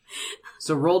 Okay.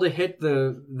 So roll to hit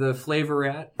the flavor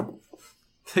rat.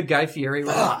 The Guy Fieri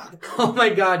rat. Oh my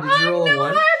god, did you roll a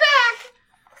 1?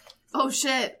 Oh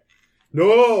shit.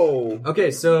 No! Okay,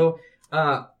 so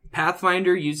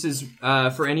Pathfinder uses,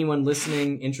 for anyone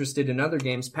listening interested in other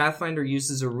games, Pathfinder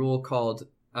uses a rule called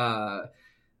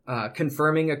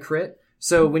confirming a crit.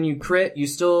 So when you crit, you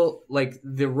still,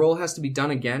 the roll has to be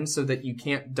done again so that you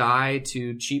can't die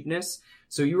to cheapness.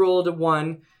 So you rolled a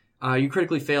 1, you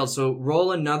critically failed, so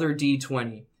roll another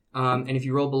d20. And if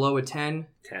you roll below a 10,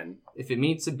 if it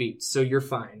meets, it beats, so you're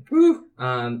fine. Woo.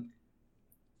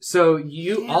 So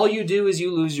all you do is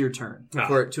you lose your turn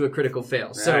to a critical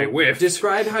fail. So I whiffed.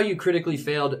 describe how you critically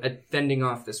failed at fending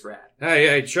off this rat.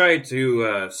 I tried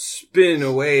to spin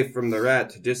away from the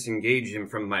rat to disengage him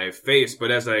from my face,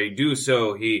 but as I do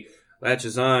so, he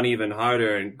latches on even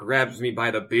harder and grabs me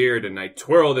by the beard, and I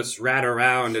twirl this rat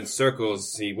around in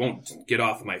circles. He won't get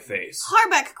off my face.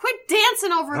 Harbeck, quit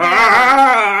dancing over there!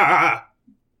 Ah!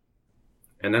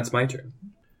 And that's my turn.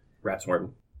 Rat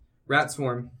Swarm. Rat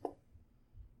Swarm.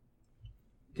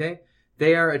 Okay.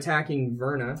 They are attacking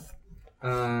Verna.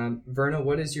 Verna,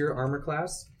 what is your armor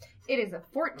class? It is a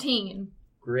 14.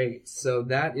 Great. So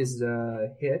that is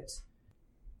a hit.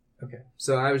 Okay.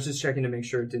 So I was just checking to make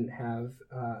sure it didn't have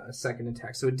a second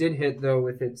attack. So it did hit, though,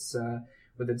 with its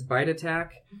bite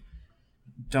attack.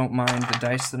 Don't mind the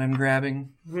dice that I'm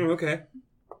grabbing. Okay.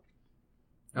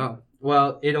 Oh.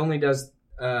 Well, it only does...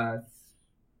 it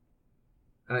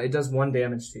does 1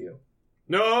 damage to you.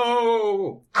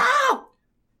 No! Ow!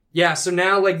 Yeah, so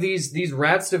now, these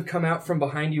rats that have come out from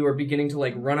behind you are beginning to,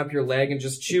 run up your leg and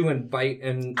just chew and bite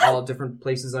in all different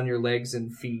places on your legs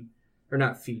and feet. Or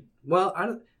not feet. Well,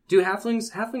 do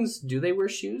halflings, do they wear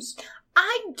shoes?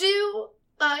 I do.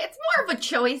 It's more of a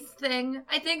choice thing.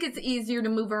 I think it's easier to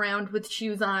move around with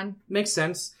shoes on. Makes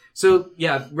sense. So,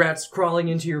 yeah, rats crawling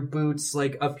into your boots,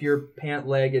 up your pant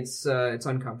leg, it's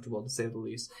uncomfortable, to say the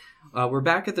least. We're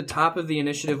back at the top of the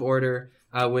initiative order,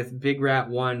 with Big Rat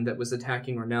 1 that was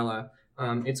attacking Ornella.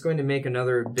 It's going to make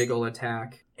another big ol'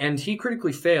 attack. And he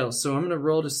critically fails, so I'm going to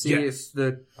roll to see if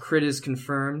the crit is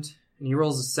confirmed. And he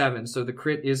rolls a 7, so the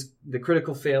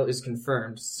critical fail is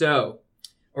confirmed. So,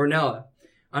 Ornella,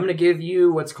 I'm going to give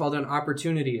you what's called an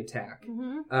opportunity attack.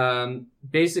 Mm-hmm.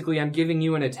 Basically, I'm giving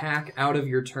you an attack out of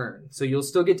your turn. So you'll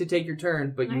still get to take your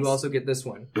turn, but you also get this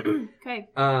one. Okay.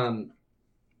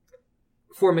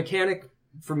 For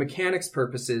mechanics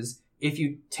purposes, if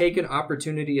you take an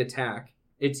opportunity attack,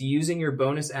 it's using your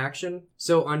bonus action.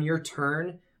 So on your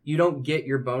turn, you don't get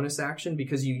your bonus action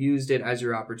because you used it as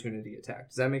your opportunity attack.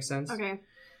 Does that make sense? Okay.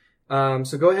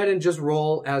 So go ahead and just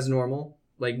roll as normal.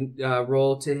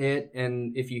 Roll to hit,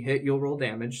 and if you hit, you'll roll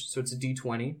damage. So it's a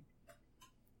d20.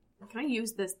 Can I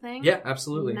use this thing? Yeah,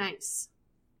 absolutely. Nice.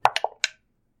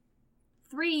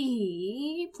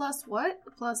 3 plus what?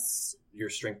 Plus... Your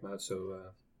strength mod, so...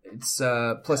 It's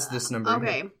plus this number.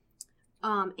 Okay.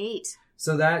 Here. 8.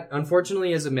 So that,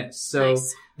 unfortunately, is a miss. So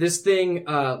this thing,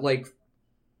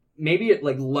 maybe it,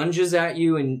 lunges at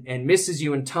you and misses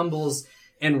you and tumbles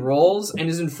and rolls and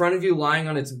is in front of you lying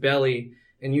on its belly,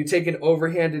 and you take an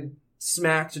overhanded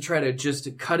smack to try to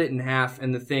just cut it in half,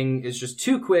 and the thing is just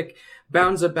too quick,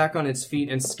 bounds up back on its feet,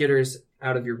 and skitters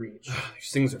out of your reach.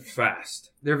 These things are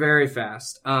fast. They're very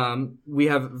fast. We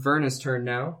have Verna's turn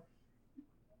now.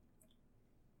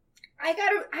 I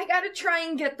gotta try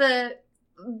and get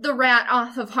the rat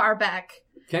off of Harbeck.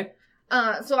 Okay.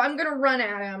 So I'm gonna run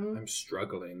at him. I'm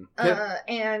struggling.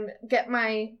 And get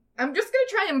I'm just gonna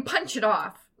try and punch it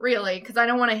off, really, because I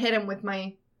don't want to hit him with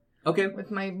my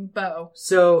bow.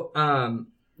 So,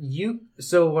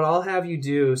 so what I'll have you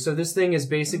do, so this thing is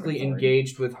basically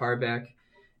engaged with Harbeck,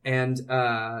 and,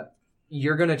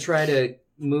 you're gonna try to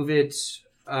move it,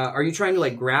 are you trying to,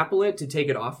 grapple it to take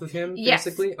it off of him,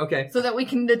 basically? Yes. Okay. So that we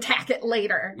can attack it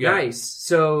later. Yeah. Nice.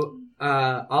 So,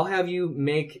 I'll have you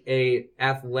make a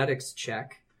athletics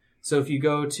check. So if you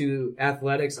go to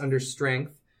athletics under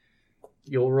strength,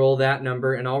 you'll roll that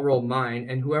number, and I'll roll mine,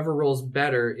 and whoever rolls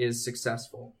better is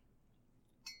successful.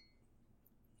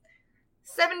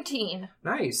 17.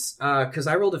 Nice. Cause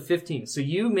I rolled a 15. So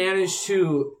you managed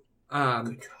to,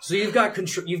 so you've got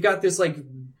this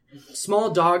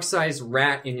small dog-sized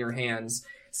rat in your hands,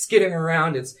 skidding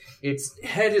around. Its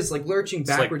head is lurching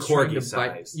backwards. It's trying corgi to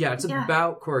bite. sized. Yeah, it's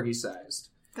about corgi sized.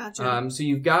 Gotcha. So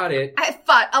you've got it. I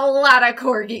fought a lot of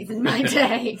corgis in my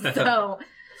day, so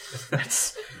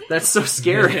That's so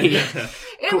scary.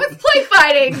 it was play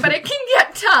fighting, but it can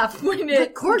get tough when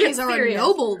it corgis gets are serious. a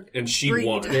noble And she breed.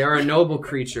 won. They are a noble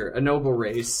creature, a noble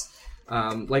race,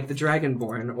 like the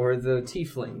Dragonborn or the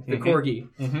Tiefling, the Corgi.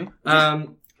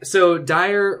 Mm-hmm. So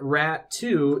Dire Rat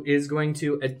 2 is going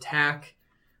to attack.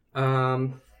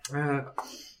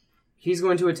 He's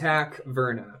going to attack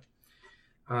Verna.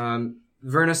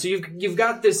 Verna, so you've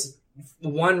got this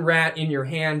one rat in your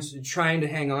hand trying to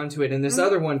hang on to it, and this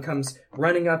other one comes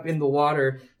running up in the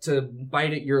water to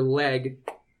bite at your leg.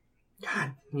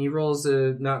 God, he rolls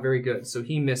not very good, so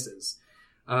he misses.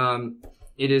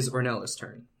 It is Ornella's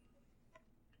turn.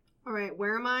 All right,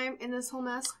 where am I in this whole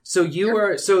mess? So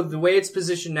so the way it's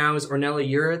positioned now is, Ornella,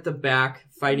 you're at the back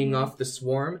fighting off the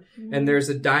swarm, and there's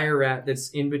a dire rat that's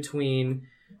in between.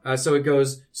 So it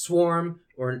goes swarm,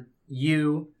 or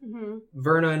you,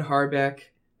 Verna and Harbeck,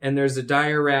 and there's a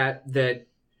dire rat that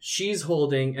she's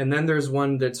holding, and then there's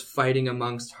one that's fighting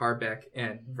amongst Harbeck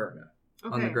and Verna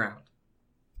on the ground.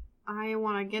 I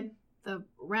want to get the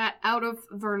rat out of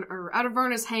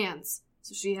Verna's hands,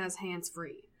 so she has hands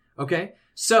free. Okay,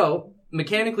 so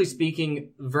mechanically speaking,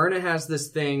 Verna has this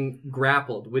thing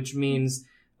grappled, which means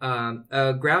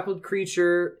a grappled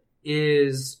creature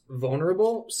is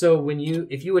vulnerable. So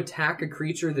if you attack a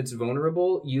creature that's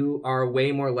vulnerable, you are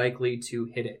way more likely to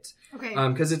hit it. Okay.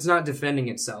 Because it's not defending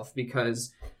itself,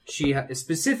 because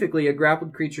specifically a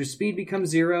grappled creature's speed becomes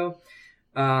 0.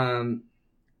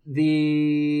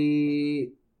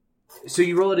 So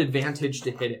you roll an advantage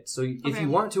to hit it. So if you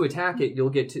want to attack it, you'll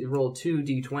get to roll 2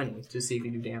 d20 to see if you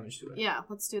do damage to it. Yeah,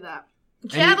 let's do that.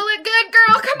 Javelin good,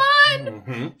 girl, come on!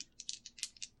 Mm-hmm.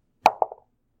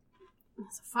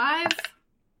 That's a 5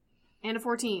 and a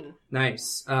 14.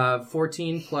 Nice.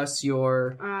 14 plus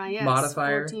your Yes.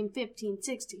 modifier. 14, 15,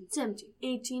 16, 17,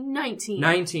 18, 19.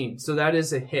 19. So that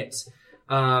is a hit.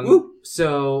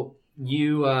 So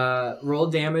you roll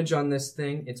damage on this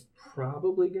thing. It's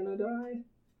probably gonna die.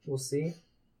 We'll see.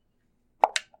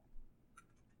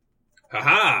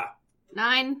 Haha!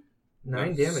 9.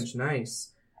 9 damage.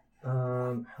 Nice.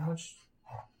 How much?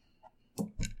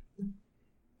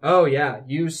 Oh, yeah.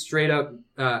 You straight up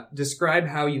describe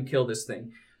how you kill this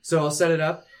thing. So I'll set it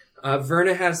up.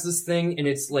 Verna has this thing, and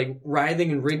it's like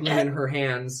writhing and wriggling in her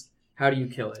hands. How do you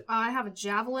kill it? I have a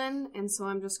javelin, and so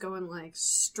I'm just going like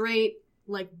straight,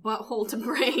 like butthole to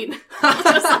brain.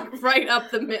 Just like right up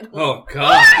the middle. Oh,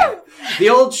 God. The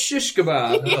old shish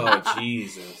kebab. Oh,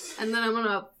 Jesus. And then I'm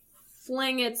gonna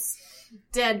fling its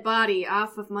dead body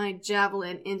off of my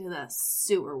javelin into the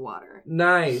sewer water.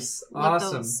 Nice. Let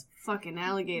Awesome. those fucking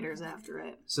alligators after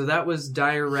it. So that was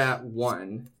Dire Rat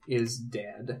 1 is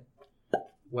dead.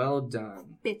 Well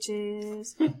done.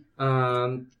 Bitches.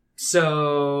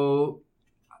 So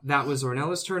that was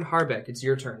Ornella's turn. Harbeck, it's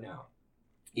your turn now.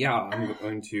 Yeah, I'm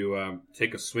going to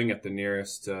take a swing at the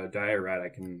nearest dire rat I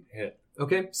can hit.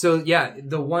 Okay, so yeah,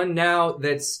 the one now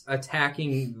that's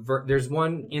attacking, there's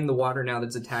one in the water now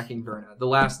that's attacking Verna, the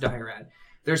last dire rat.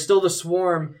 There's still the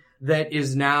swarm that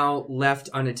is now left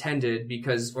unattended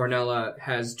because Ornella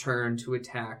has turned to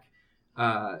attack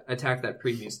that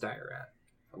previous dire rat.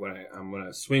 I'm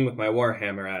gonna swing with my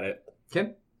warhammer at it.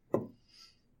 Okay.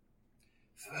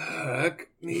 Fuck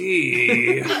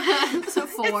me. So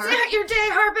 4. It's not your day,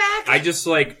 Harbeck! I just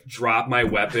like drop my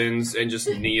weapons and just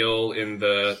kneel in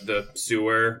the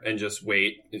sewer and just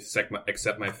wait,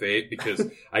 accept my fate because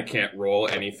I can't roll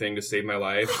anything to save my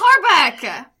life.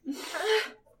 Harbeck!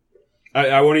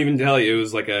 I won't even tell you. It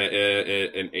was like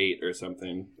an 8 or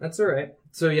something. That's alright.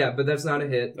 So yeah, but that's not a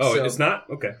hit. Oh, so, it's not?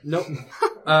 Okay. Nope.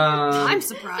 I'm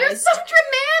surprised. You're so dramatic!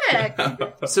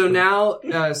 So now,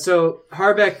 so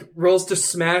Harbeck rolls to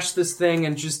smash this thing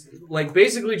and just, like,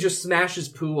 basically just smashes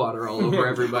poo water all over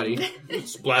everybody. It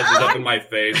splashes up in my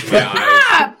face, in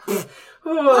my eyes.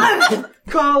 Oh,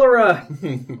 cholera!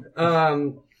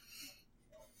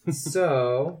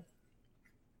 So,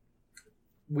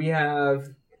 we have,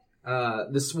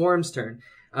 the swarm's turn.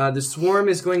 The swarm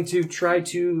is going to try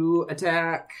to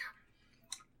attack,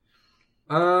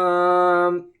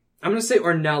 I'm going to say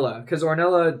Ornella, because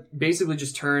Ornella basically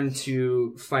just turned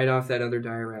to fight off that other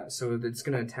dire rat, so it's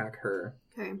going to attack her.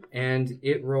 Okay. And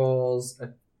it rolls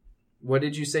what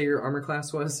did you say your armor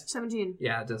class was? 17.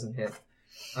 Yeah, it doesn't hit.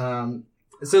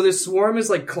 So this swarm is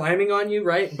like climbing on you,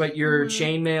 right? But your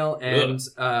chainmail and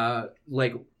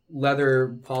like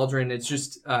leather pauldron, it's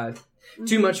just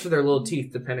too much for their little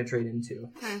teeth to penetrate into.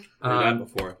 Okay. Heard that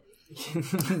before.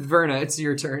 Verna, it's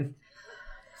your turn.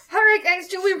 Alright guys,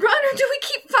 do we run or do we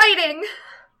keep fighting?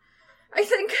 I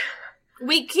think...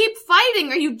 We keep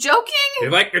fighting, are you joking?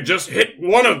 If I could just hit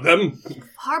one of them.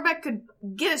 Harbeck could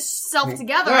get himself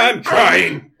together. I'm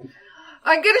trying.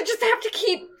 I'm gonna just have to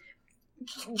keep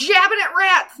jabbing at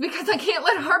rats because I can't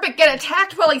let Harbeck get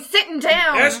attacked while he's sitting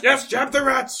down. Yes, jab the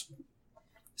rats.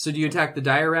 So do you attack the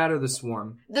dire rat or the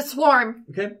swarm? The swarm.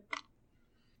 Okay.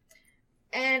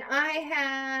 And I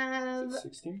have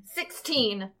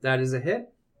 16. That is a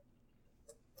hit.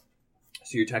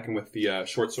 So you're attacking with the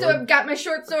short sword? So I've got my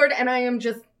short sword and I am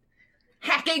just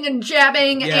hacking and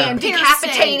jabbing Yeah. and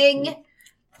decapitating.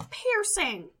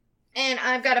 piercing. And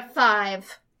I've got a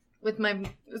 5 with my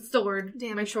sword,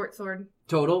 Damn. my short sword.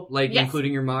 Total, like Yes.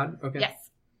 including your mod. Okay. Yes.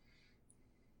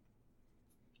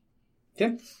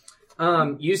 Okay.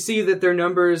 You see that their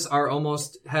numbers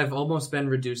have almost been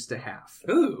reduced to half.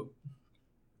 Ooh.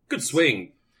 Good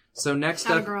swing. So next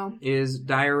Atta up girl. is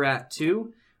Dire Rat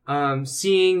 2.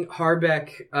 Seeing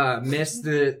Harbeck miss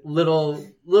the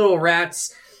little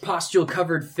rat's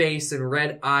pustule-covered face and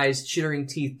red eyes, chittering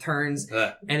teeth turns,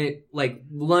 and it like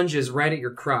lunges right at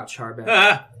your crotch, Harbeck.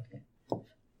 Ah.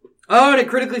 Oh, and it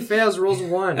critically fails, rolls a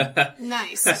 1.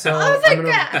 Nice. So Oh, thank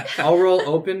God. I'll roll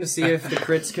open to see if the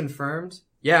crit's confirmed.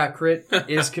 Yeah, crit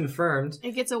is confirmed.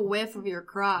 It gets a whiff of your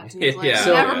crotch. And it's like, Yeah.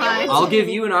 So never mind. I'll give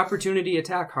you an opportunity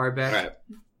attack, Harbeck. All right.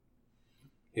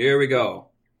 Here we go.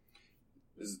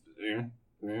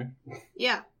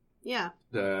 Yeah. Yeah.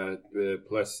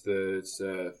 Plus it's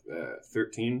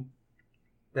 13.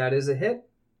 That is a hit.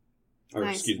 Or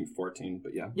Nice. excuse me, 14,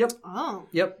 but yeah. Oh.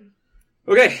 Yep.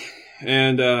 Okay.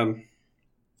 And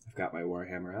I've got my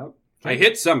Warhammer out. I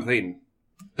hit something.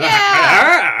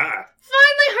 Yeah!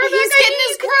 Finally, Harbeck, He's getting I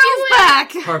his need groove to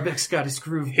back. Harbeck's got his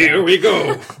groove back. Here we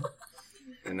go.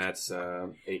 And that's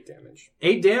 8 damage.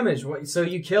 8 damage. So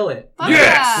you kill it. Fuck Yes!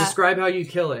 yeah. Describe how you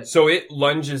kill it. So it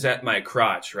lunges at my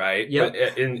crotch, right? Yep.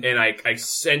 But, and I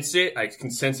sense it. I can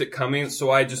sense it coming.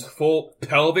 So I just full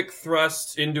pelvic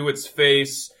thrust into its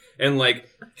face and like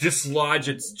dislodge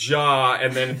its jaw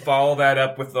and then follow that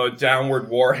up with a downward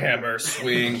Warhammer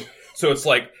swing. So it's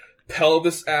like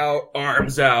pelvis out,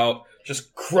 arms out,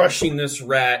 just crushing this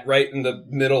rat right in the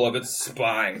middle of its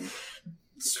spine.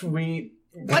 Sweet.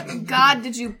 What god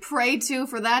did you pray to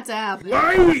for that to happen?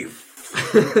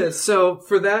 Life! So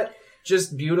for that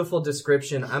just beautiful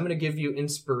description, I'm going to give you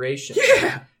inspiration.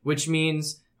 Yeah! Which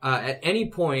means at any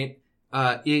point,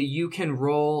 you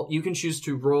can choose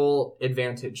to roll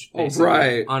advantage. Basically,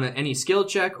 right. On any skill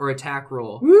check or attack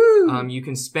roll. Woo! You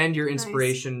can spend your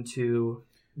inspiration to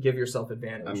give yourself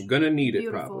advantage. I'm gonna need it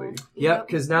Beautiful. probably. Yep,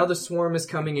 because now the swarm is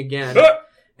coming again. Ah!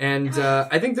 And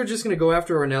I think they're just going to go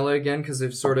after Ornella again because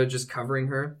they're sort of just covering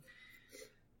her.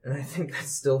 And I think that's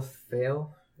still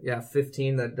fail. Yeah,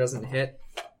 15, that doesn't hit.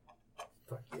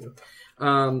 Fuck you.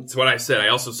 That's what I said. I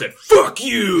also said, fuck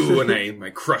you! And I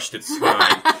crushed its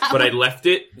spine. But I left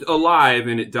it alive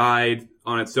and it died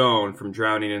on its own from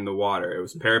drowning in the water. It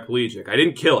was paraplegic. I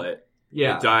didn't kill it.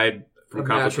 Yeah. It died from Of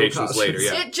natural complications causes. later,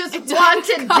 yeah. It just It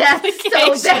wanted death so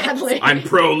complications. badly. I'm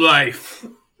pro-life.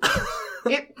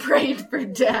 It prayed for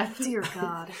death. Dear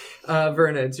God.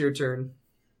 Verna, it's your turn.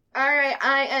 Alright,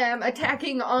 I am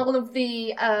attacking all of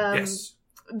the, Yes.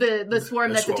 the swarm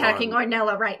The that's swarm. attacking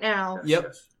Ornella right now.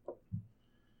 Yep.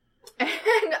 And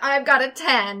I've got a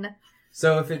 10.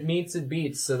 So if it meets, it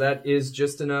beats. So that is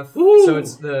just enough. Ooh. So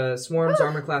it's the swarm's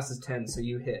armor class is 10, so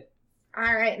you hit.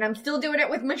 Alright, and I'm still doing it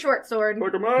with my short sword.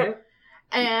 Fuck 'em Okay. up.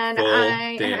 And Full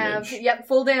I damage. have,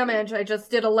 full damage. I just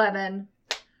did 11.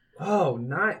 Oh,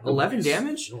 11 Nice.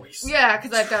 damage? Nice. Yeah,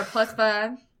 because I've got a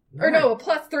 +5. Or no, a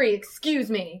 +3, excuse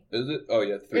me. Is it? Oh,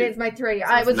 yeah, 3. It's my 3.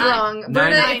 I was 9. wrong. 9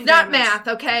 Verna, damage. it's not math,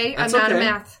 okay? That's I'm not okay. a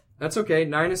math. That's okay.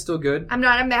 9 is still good. I'm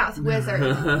not a math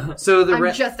wizard. So the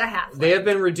I'm just a half. they have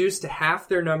been reduced to half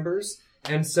their numbers,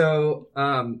 and so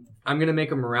I'm going to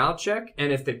make a morale check,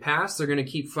 and if they pass, they're going to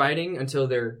keep fighting until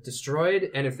they're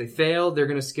destroyed, and if they fail, they're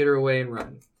going to skitter away and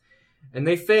run. And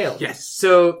they failed. Yes.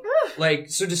 So,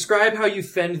 so describe how you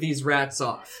fend these rats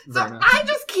off, So Verna. I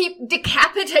just keep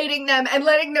decapitating them and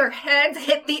letting their heads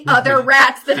hit the other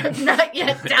rats that have not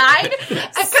yet died.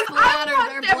 Because Splatter I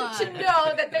their want them blood. to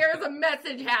know that there is a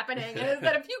message happening. And is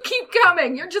that if you keep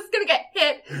coming, you're just going to get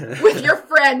hit with your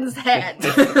friend's head.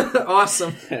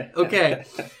 Awesome. Okay.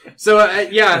 So I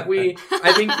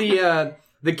think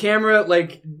the camera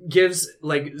gives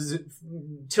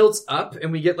tilts up,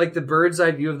 and we get the bird's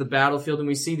eye view of the battlefield, and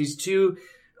we see these two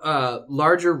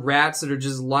larger rats that are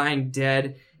just lying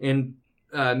dead and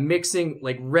mixing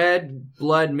red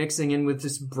blood mixing in with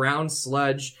this brown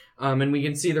sludge. And we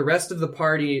can see the rest of the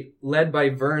party, led by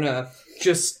Verna,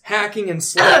 just hacking and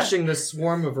slashing the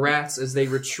swarm of rats as they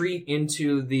retreat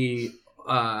into the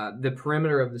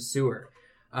perimeter of the sewer.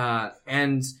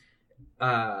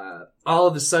 All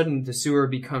of a sudden, the sewer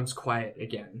becomes quiet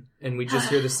again, and we just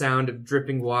hear the sound of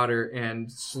dripping water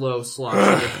and slow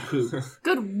sloshing of poop.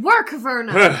 Good work,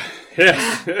 Verna.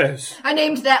 yes. I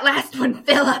named that last one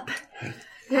Philip.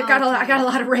 I got a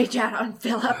lot of rage out on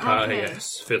Philip. Ah, Okay.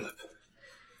 yes, Philip.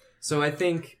 So I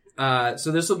think,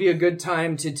 so this will be a good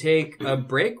time to take a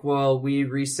break while we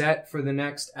reset for the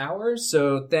next hour.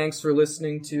 So thanks for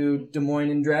listening to Des Moines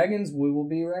and Dragons. We will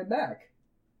be right back.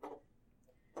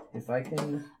 If I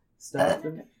can stop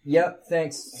them. Yep,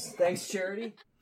 thanks. Thanks, Charity.